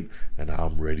great, and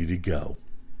I'm ready to go.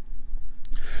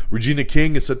 Regina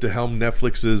King is set to helm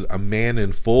Netflix's A Man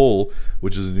in Full,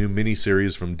 which is a new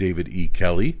miniseries from David E.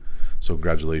 Kelly. So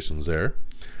congratulations there.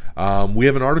 We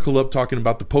have an article up talking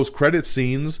about the post-credit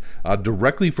scenes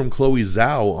directly from Chloe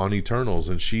Zhao on Eternals,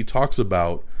 and she talks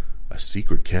about a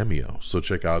secret cameo. So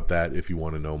check out that if you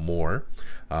want to know more.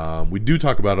 We do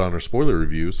talk about it on our spoiler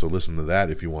review, so listen to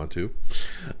that if you want to.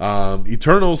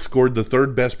 Eternals scored the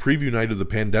third best preview night of the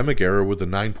pandemic era with a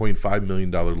 $9.5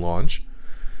 million launch.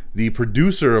 The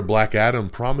producer of Black Adam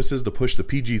promises to push the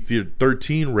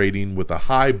PG-13 rating with a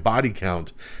high body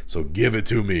count, so give it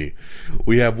to me.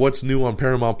 We have what's new on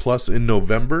Paramount Plus in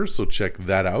November, so check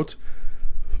that out.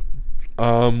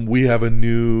 We have a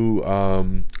new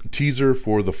teaser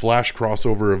for the Flash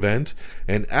crossover event,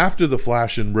 and after the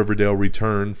Flash and Riverdale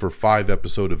return for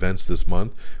 5-episode events this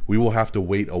month, we will have to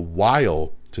wait a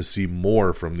while to see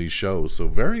more from these shows. So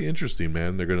very interesting,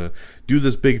 man. They're going to do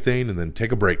this big thing and then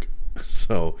take a break.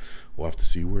 So we'll have to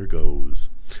see where it goes.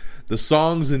 The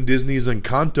songs in Disney's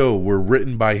Encanto were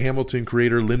written by Hamilton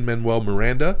creator Lin-Manuel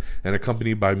Miranda and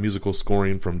accompanied by musical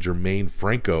scoring from Germaine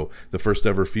Franco, the first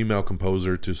ever female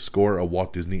composer to score a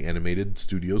Walt Disney Animated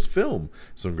Studios film.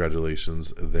 So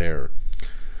congratulations there.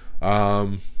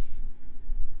 Sorry,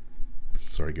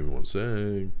 give me one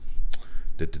sec.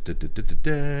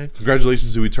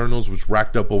 Congratulations to Eternals, which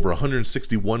racked up over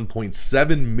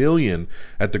 $161.7 million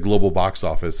at the global box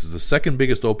office. It's the second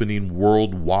biggest opening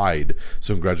worldwide.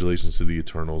 So congratulations to the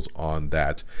Eternals on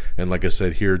that. And like I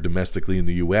said, here domestically in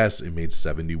the US, it made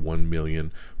 $71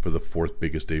 million for the fourth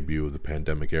biggest debut of the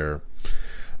pandemic era.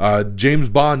 James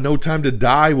Bond: No Time to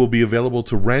Die will be available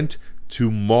to rent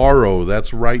tomorrow.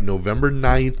 That's right, November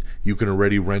 9th. You can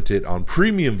already rent it on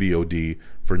premium VOD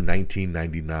for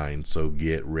 $19.99. So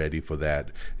get ready for that.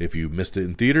 If you missed it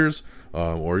in theaters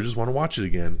or you just want to watch it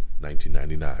again,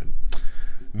 $19.99.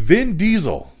 Vin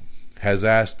Diesel has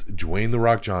asked Dwayne "The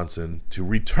Rock" Johnson to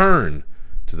return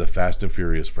to the Fast and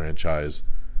Furious franchise.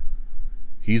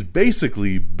 He's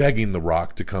basically begging The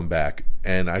Rock to come back.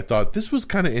 And I thought this was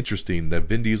kind of interesting that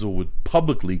Vin Diesel would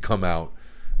publicly come out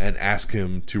and ask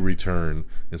him to return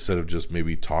instead of just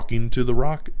maybe talking to The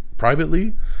Rock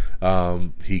privately.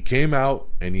 He came out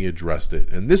and he addressed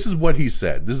it. And this is what he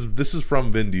said. This is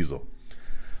from Vin Diesel.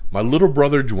 "My little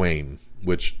brother Dwayne,"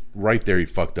 which right there he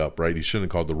fucked up, right? He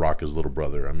shouldn't have called The Rock his little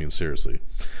brother. I mean, seriously.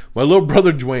 "My little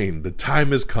brother Dwayne, the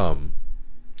time has come.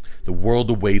 The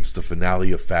world awaits the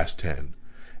finale of Fast 10.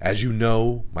 As you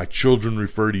know, my children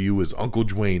refer to you as Uncle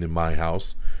Dwayne in my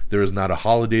house. There is not a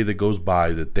holiday that goes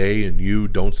by that they and you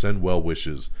don't send well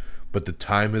wishes. But the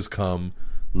time has come.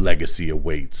 legacy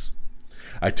awaits.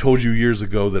 I told you years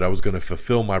ago that I was going to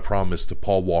fulfill my promise to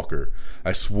Paul Walker.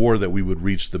 I swore that we would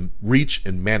reach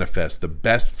and manifest the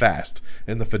best fast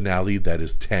in the finale that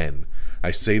is 10.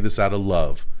 I say this out of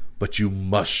love, but you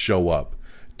must show up.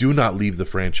 Do not leave the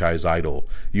franchise idle.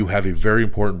 You have a very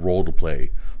important role to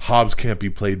play. Hobbs can't be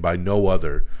played by no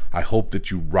other. I hope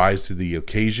that you rise to the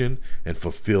occasion and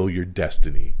fulfill your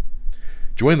destiny.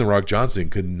 Dwayne "The Rock" Johnson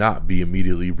could not be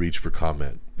immediately reached for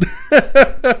comment.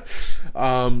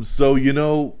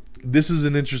 So, this is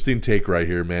an interesting take right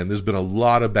here, man. There's been a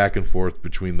lot of back and forth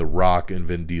between The Rock and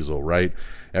Vin Diesel, right?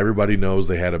 Everybody knows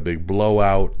they had a big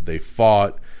blowout. They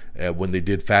fought. When they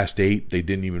did Fast 8, they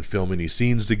didn't even film any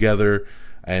scenes together.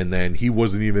 And then he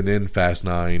wasn't even in Fast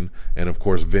 9. And, of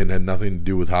course, Vin had nothing to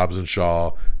do with Hobbs and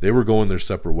Shaw. They were going their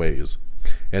separate ways.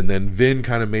 And then Vin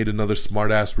kind of made another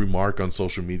smart-ass remark on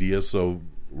social media. So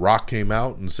Rock came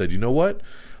out and said, you know what?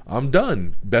 I'm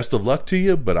done. Best of luck to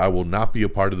you, but I will not be a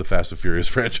part of the Fast and Furious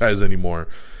franchise anymore.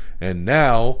 And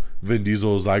now Vin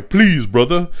Diesel is like, please,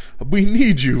 brother, we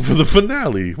need you for the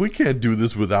finale. We can't do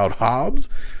this without Hobbs.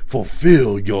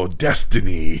 Fulfill your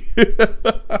destiny.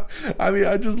 I mean,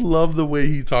 I just love the way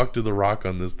he talked to The Rock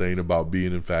on this thing about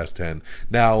being in Fast 10.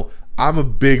 Now, I'm a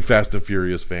big Fast and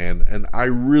Furious fan, and I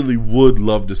really would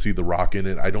love to see The Rock in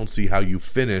it. I don't see how you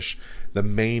finish the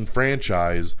main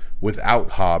franchise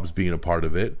without Hobbs being a part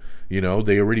of it. They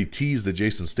already teased that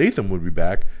Jason Statham would be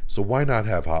back, so why not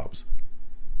have Hobbs?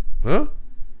 Huh?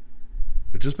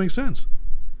 It just makes sense.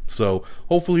 So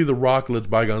hopefully The Rock lets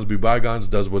bygones be bygones,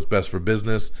 does what's best for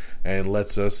business, and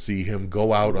lets us see him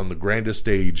go out on the grandest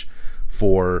stage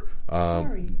for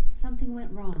Sorry, something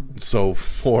went wrong. So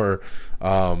for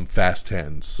Fast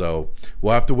 10. So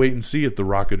we'll have to wait and see if The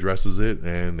Rock addresses it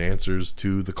and answers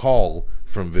to the call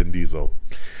from Vin Diesel.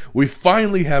 We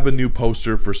finally have a new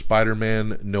poster for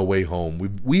Spider-Man No Way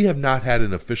Home. We have not had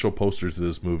an official poster to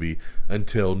this movie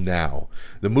until now.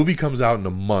 The movie comes out in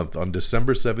a month on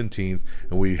December 17th,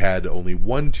 and we had only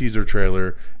one teaser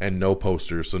trailer and no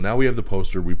poster. So now we have the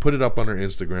poster. We put it up on our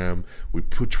Instagram. We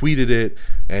tweeted it,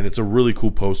 and it's a really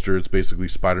cool poster. It's basically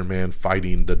Spider-Man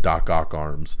fighting the Doc Ock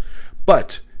arms.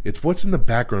 But it's what's in the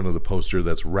background of the poster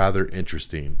that's rather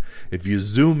interesting. If you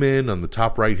zoom in on the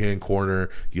top right-hand corner,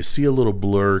 you see a little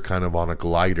blur kind of on a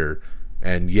glider.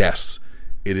 And yes,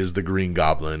 it is the Green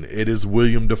Goblin. It is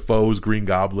William Dafoe's Green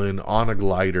Goblin on a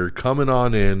glider coming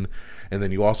on in. And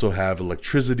then you also have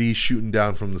electricity shooting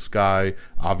down from the sky.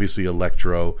 Obviously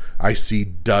Electro. I see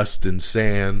dust and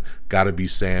sand. Gotta be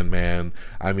Sandman.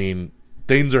 I mean,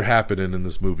 things are happening in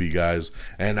this movie, guys.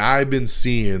 And I've been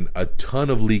seeing a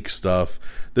ton of leak stuff.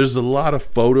 There's a lot of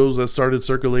photos that started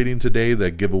circulating today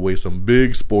that give away some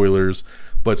big spoilers.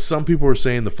 But some people are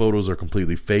saying the photos are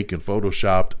completely fake and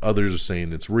photoshopped. Others are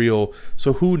saying it's real.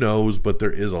 So who knows? But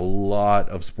there is a lot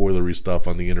of spoilery stuff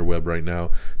on the interweb right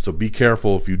now. So be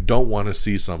careful if you don't want to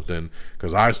see something.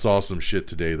 Because I saw some shit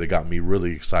today that got me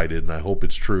really excited. And I hope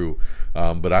it's true.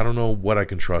 But I don't know what I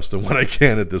can trust and what I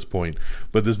can at this point.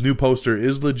 But this new poster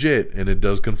is legit. And it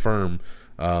does confirm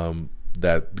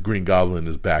that the Green Goblin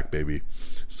is back, baby.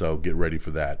 So get ready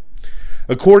for that.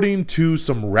 According to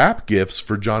some rap gifs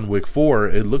for John Wick 4,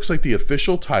 it looks like the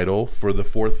official title for the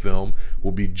fourth film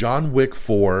will be John Wick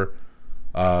 4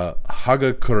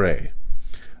 Hagakure.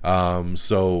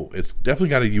 So it's definitely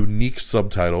got a unique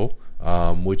subtitle,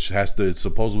 which has to,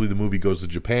 supposedly the movie goes to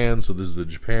Japan, so this is the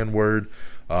Japan word.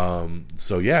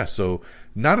 So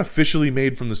not officially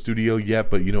made from the studio yet,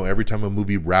 but every time a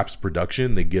movie wraps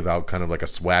production, they give out kind of like a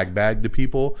swag bag to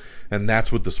people, and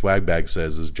that's what the swag bag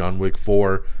says, is John Wick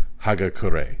 4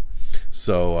 Hagakure.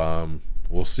 So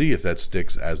we'll see if that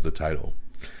sticks as the title.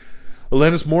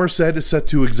 Alanis Morissette is set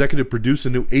to executive produce a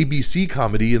new ABC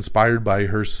comedy inspired by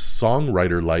her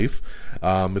songwriter life.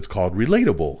 It's called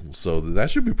Relatable, so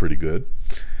that should be pretty good.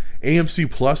 AMC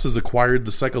Plus has acquired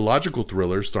the psychological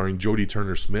thriller starring Jodie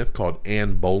Turner-Smith called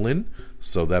Anne Boleyn,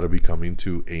 so that'll be coming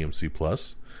to AMC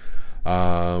Plus.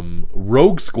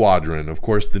 Rogue Squadron, of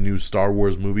course, the new Star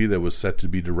Wars movie that was set to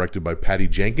be directed by Patty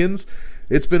Jenkins,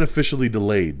 it's been officially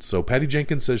delayed. So Patty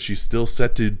Jenkins says she's still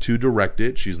set to direct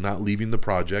it. She's not leaving the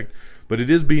project, but it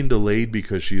is being delayed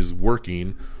because she's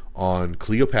working on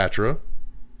Cleopatra,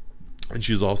 and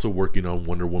she's also working on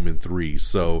Wonder Woman 3.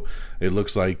 So it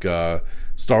looks like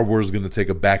Star Wars is going to take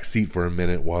a back seat for a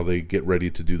minute while they get ready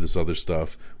to do this other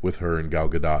stuff with her and Gal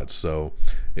Gadot. So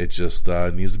it just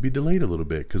needs to be delayed a little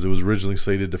bit because it was originally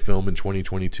slated to film in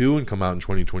 2022 and come out in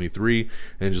 2023.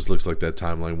 And it just looks like that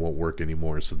timeline won't work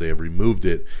anymore. So they have removed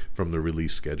it from the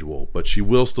release schedule. But she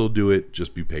will still do it.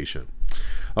 Just be patient.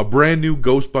 A brand new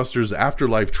Ghostbusters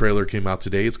Afterlife trailer came out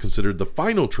today. It's considered the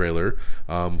final trailer.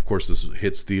 Of course, this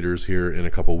hits theaters here in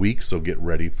a couple weeks, so get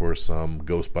ready for some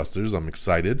Ghostbusters. I'm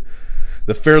excited.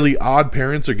 The Fairly Odd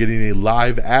Parents are getting a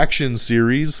live action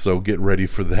series, so get ready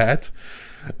for that.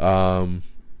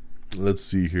 Let's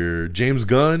see here. James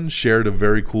Gunn shared a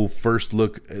very cool first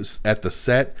look at the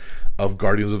set of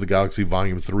Guardians of the Galaxy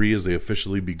Volume 3 as they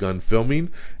officially begun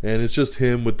filming, and it's just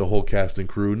him with the whole cast and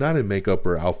crew, not in makeup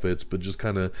or outfits, but just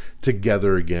kind of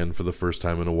together again for the first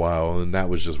time in a while, and that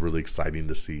was just really exciting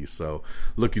to see. So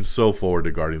looking so forward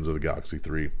to Guardians of the Galaxy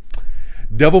 3.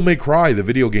 Devil May Cry, the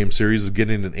video game series, is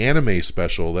getting an anime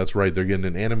special. That's right, they're getting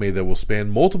an anime that will span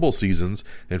multiple seasons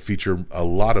and feature a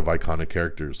lot of iconic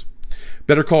characters.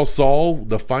 Better Call Saul,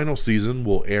 the final season,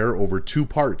 will air over 2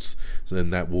 parts,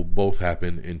 and that will both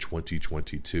happen in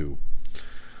 2022.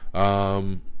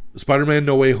 Spider-Man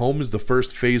No Way Home is the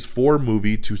first Phase 4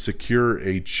 movie to secure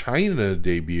a China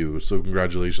debut, so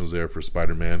congratulations there for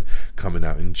Spider-Man coming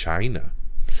out in China.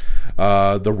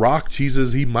 The Rock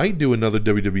teases he might do another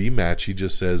WWE match. He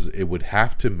just says it would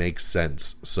have to make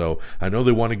sense. So I know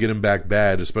they want to get him back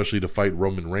bad, especially to fight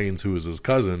Roman Reigns, who is his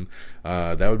cousin.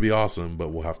 That would be awesome, but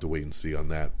we'll have to wait and see on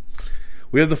that.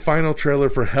 We have the final trailer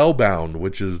for Hellbound,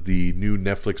 which is the new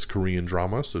Netflix Korean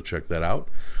drama, so check that out.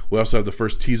 We also have the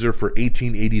first teaser for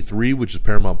 1883, which is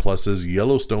Paramount Plus's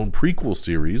Yellowstone prequel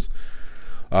series.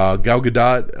 Gal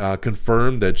Gadot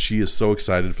confirmed that she is so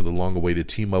excited for the long-awaited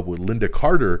team-up with Linda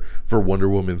Carter for Wonder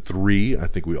Woman 3. I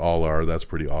think we all are. That's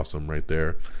pretty awesome right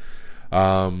there.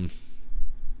 Chord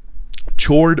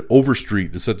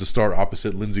Overstreet is set to star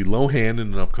opposite Lindsay Lohan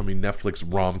in an upcoming Netflix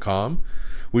rom-com.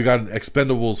 We got an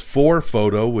Expendables 4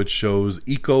 photo, which shows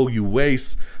Iko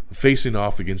Uwais facing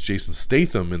off against Jason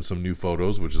Statham in some new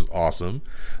photos, which is awesome.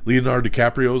 Leonardo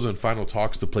DiCaprio's in final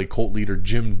talks to play cult leader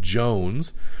Jim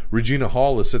Jones. Regina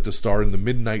Hall is set to star in the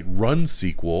Midnight Run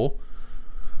sequel.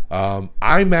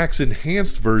 IMAX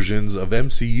enhanced versions of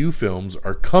MCU films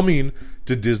are coming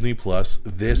to Disney Plus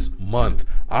this month.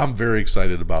 I'm very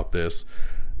excited about this.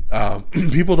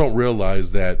 People don't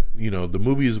realize that, the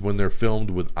movies, when they're filmed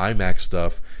with IMAX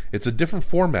stuff, it's a different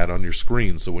format on your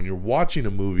screen. So when you're watching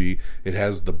a movie, it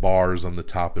has the bars on the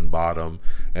top and bottom.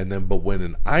 But when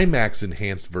an IMAX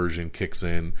enhanced version kicks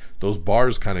in, those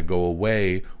bars kind of go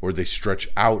away, or they stretch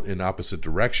out in opposite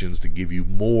directions to give you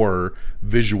more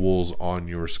visuals on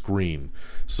your screen.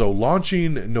 So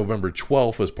launching November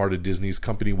 12th as part of Disney's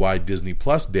company-wide Disney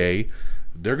Plus Day,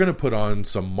 they're going to put on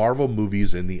some Marvel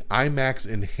movies in the IMAX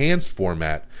enhanced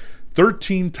format.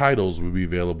 13 titles will be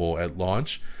available at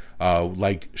launch,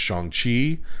 like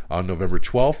Shang-Chi on November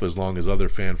 12th, as long as other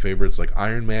fan favorites like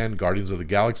Iron Man, Guardians of the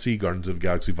Galaxy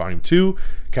Volume 2,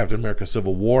 Captain America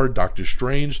Civil War, Doctor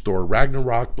Strange, Thor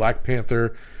Ragnarok, Black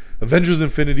Panther, Avengers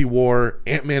Infinity War,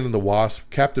 Ant-Man and the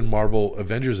Wasp, Captain Marvel,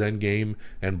 Avengers Endgame,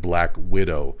 and Black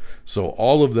Widow. So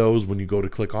all of those, when you go to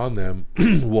click on them,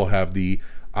 will have the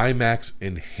IMAX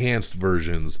enhanced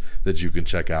versions that you can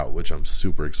check out, which I'm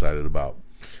super excited about.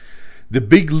 The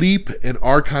Big Leap and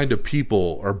Our Kind of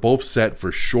People are both set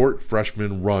for short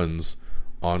freshman runs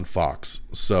on Fox.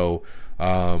 So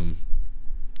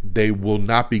they will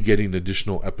not be getting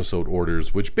additional episode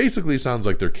orders, which basically sounds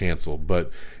like they're canceled.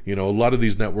 But, a lot of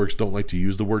these networks don't like to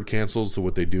use the word canceled. So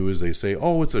what they do is they say,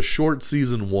 oh, it's a short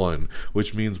season 1,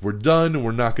 which means we're done and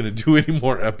we're not going to do any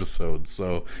more episodes.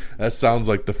 So that sounds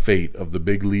like the fate of The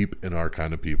Big Leap and Our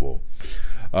Kind of People.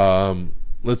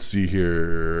 Let's see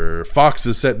here. Fox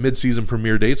has set mid-season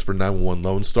premiere dates for 911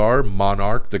 Lone Star,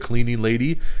 Monarch, The Cleaning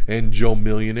Lady, and Joe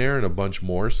Millionaire, and a bunch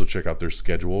more. So check out their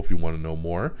schedule if you want to know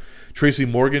more. Tracy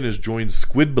Morgan has joined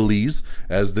Squidbillies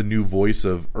as the new voice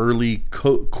of Early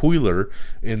Coiler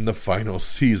in the final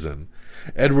season.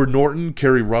 Edward Norton,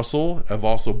 Kerry Russell have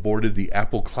also boarded the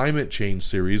Apple climate change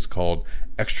series called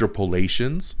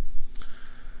Extrapolations.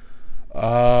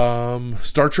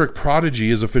 Star Trek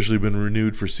Prodigy has officially been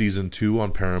renewed for season 2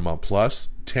 on Paramount Plus.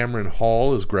 Tamron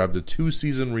Hall has grabbed a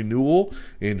 2-season renewal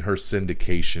in her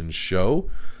syndication show.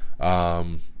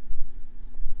 Let's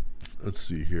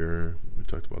see here. We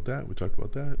talked about that.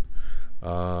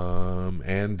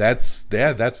 And that's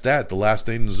that. The last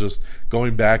thing is just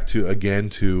going back to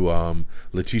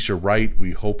Letitia Wright.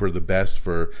 We hope her the best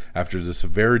for after the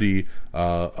severity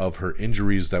of her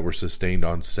injuries that were sustained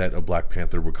on set of Black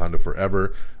Panther Wakanda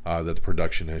Forever, that the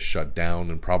production has shut down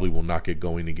and probably will not get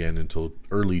going again until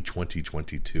early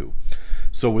 2022.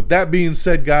 So with that being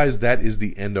said, guys, that is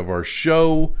the end of our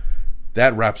show.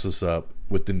 That wraps us up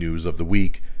with the news of the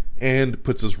week and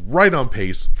puts us right on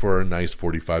pace for a nice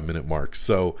 45-minute mark.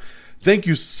 So thank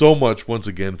you so much once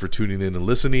again for tuning in and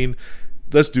listening.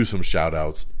 Let's do some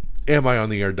shout-outs.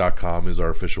 amiontheair.com is our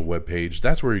official webpage.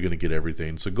 That's where you're going to get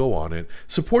everything, so go on it.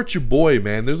 Support your boy,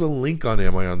 man. There's a link on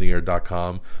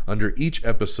amiontheair.com under each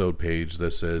episode page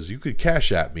that says you could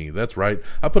cash at me. That's right.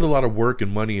 I put a lot of work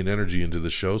and money and energy into the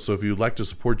show, so if you'd like to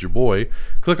support your boy,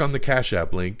 click on the Cash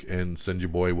App link and send your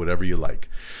boy whatever you like.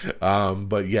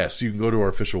 But yes, you can go to our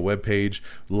official webpage.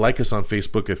 Like us on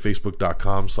Facebook at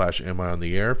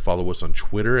facebook.com/amiontheair. Follow us on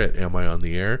Twitter at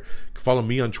amiontheair. Follow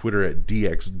me on Twitter at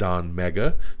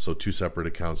DXDonMega. So 2 separate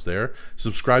accounts there.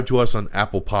 Subscribe to us on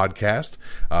Apple Podcast.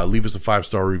 Leave us a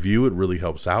 5-star review. It really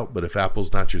helps out. But if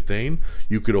Apple's not your thing,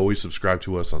 you could always subscribe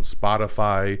to us on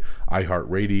Spotify,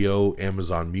 iHeartRadio,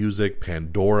 Amazon Music,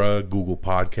 Pandora, Google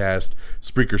Podcast,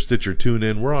 Spreaker, Stitcher,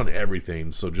 TuneIn. We're on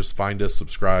everything. So just find us,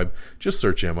 subscribe. Just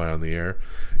search Am I on the Air.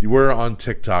 We're on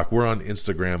TikTok. We're on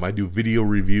Instagram. I do video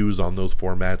reviews on those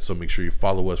formats. So make sure you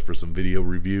follow us for some video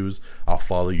reviews. I'll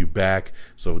follow you back.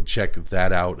 So check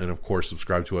that out. And of course,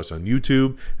 subscribe to us on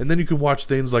YouTube. And then you can watch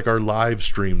things like our live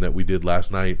stream that we did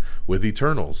last night with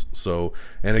Eternals. So,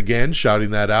 and again,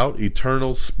 shouting that out,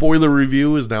 Eternals spoiler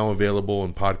review is now available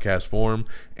in podcast form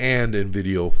and in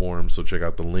video form. So check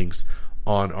out the links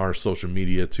on our social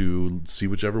media to see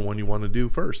whichever one you want to do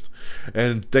first.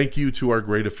 And thank you to our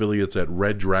great affiliates at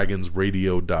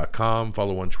reddragonsradio.com.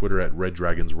 Follow on Twitter at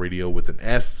reddragonsradio with an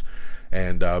S.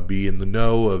 And be in the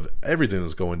know of everything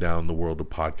that's going down in the world of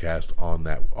podcast on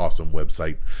that awesome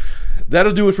website.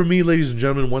 That'll do it for me, ladies and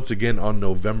gentlemen, once again on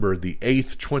November the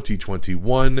 8th,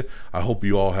 2021. I hope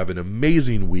you all have an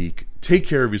amazing week. Take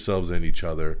care of yourselves and each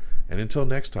other. And until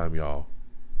next time, y'all.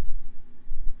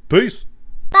 Peace.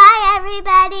 Bye,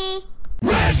 everybody.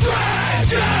 Red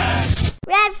Dragons!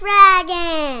 Red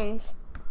Dragons!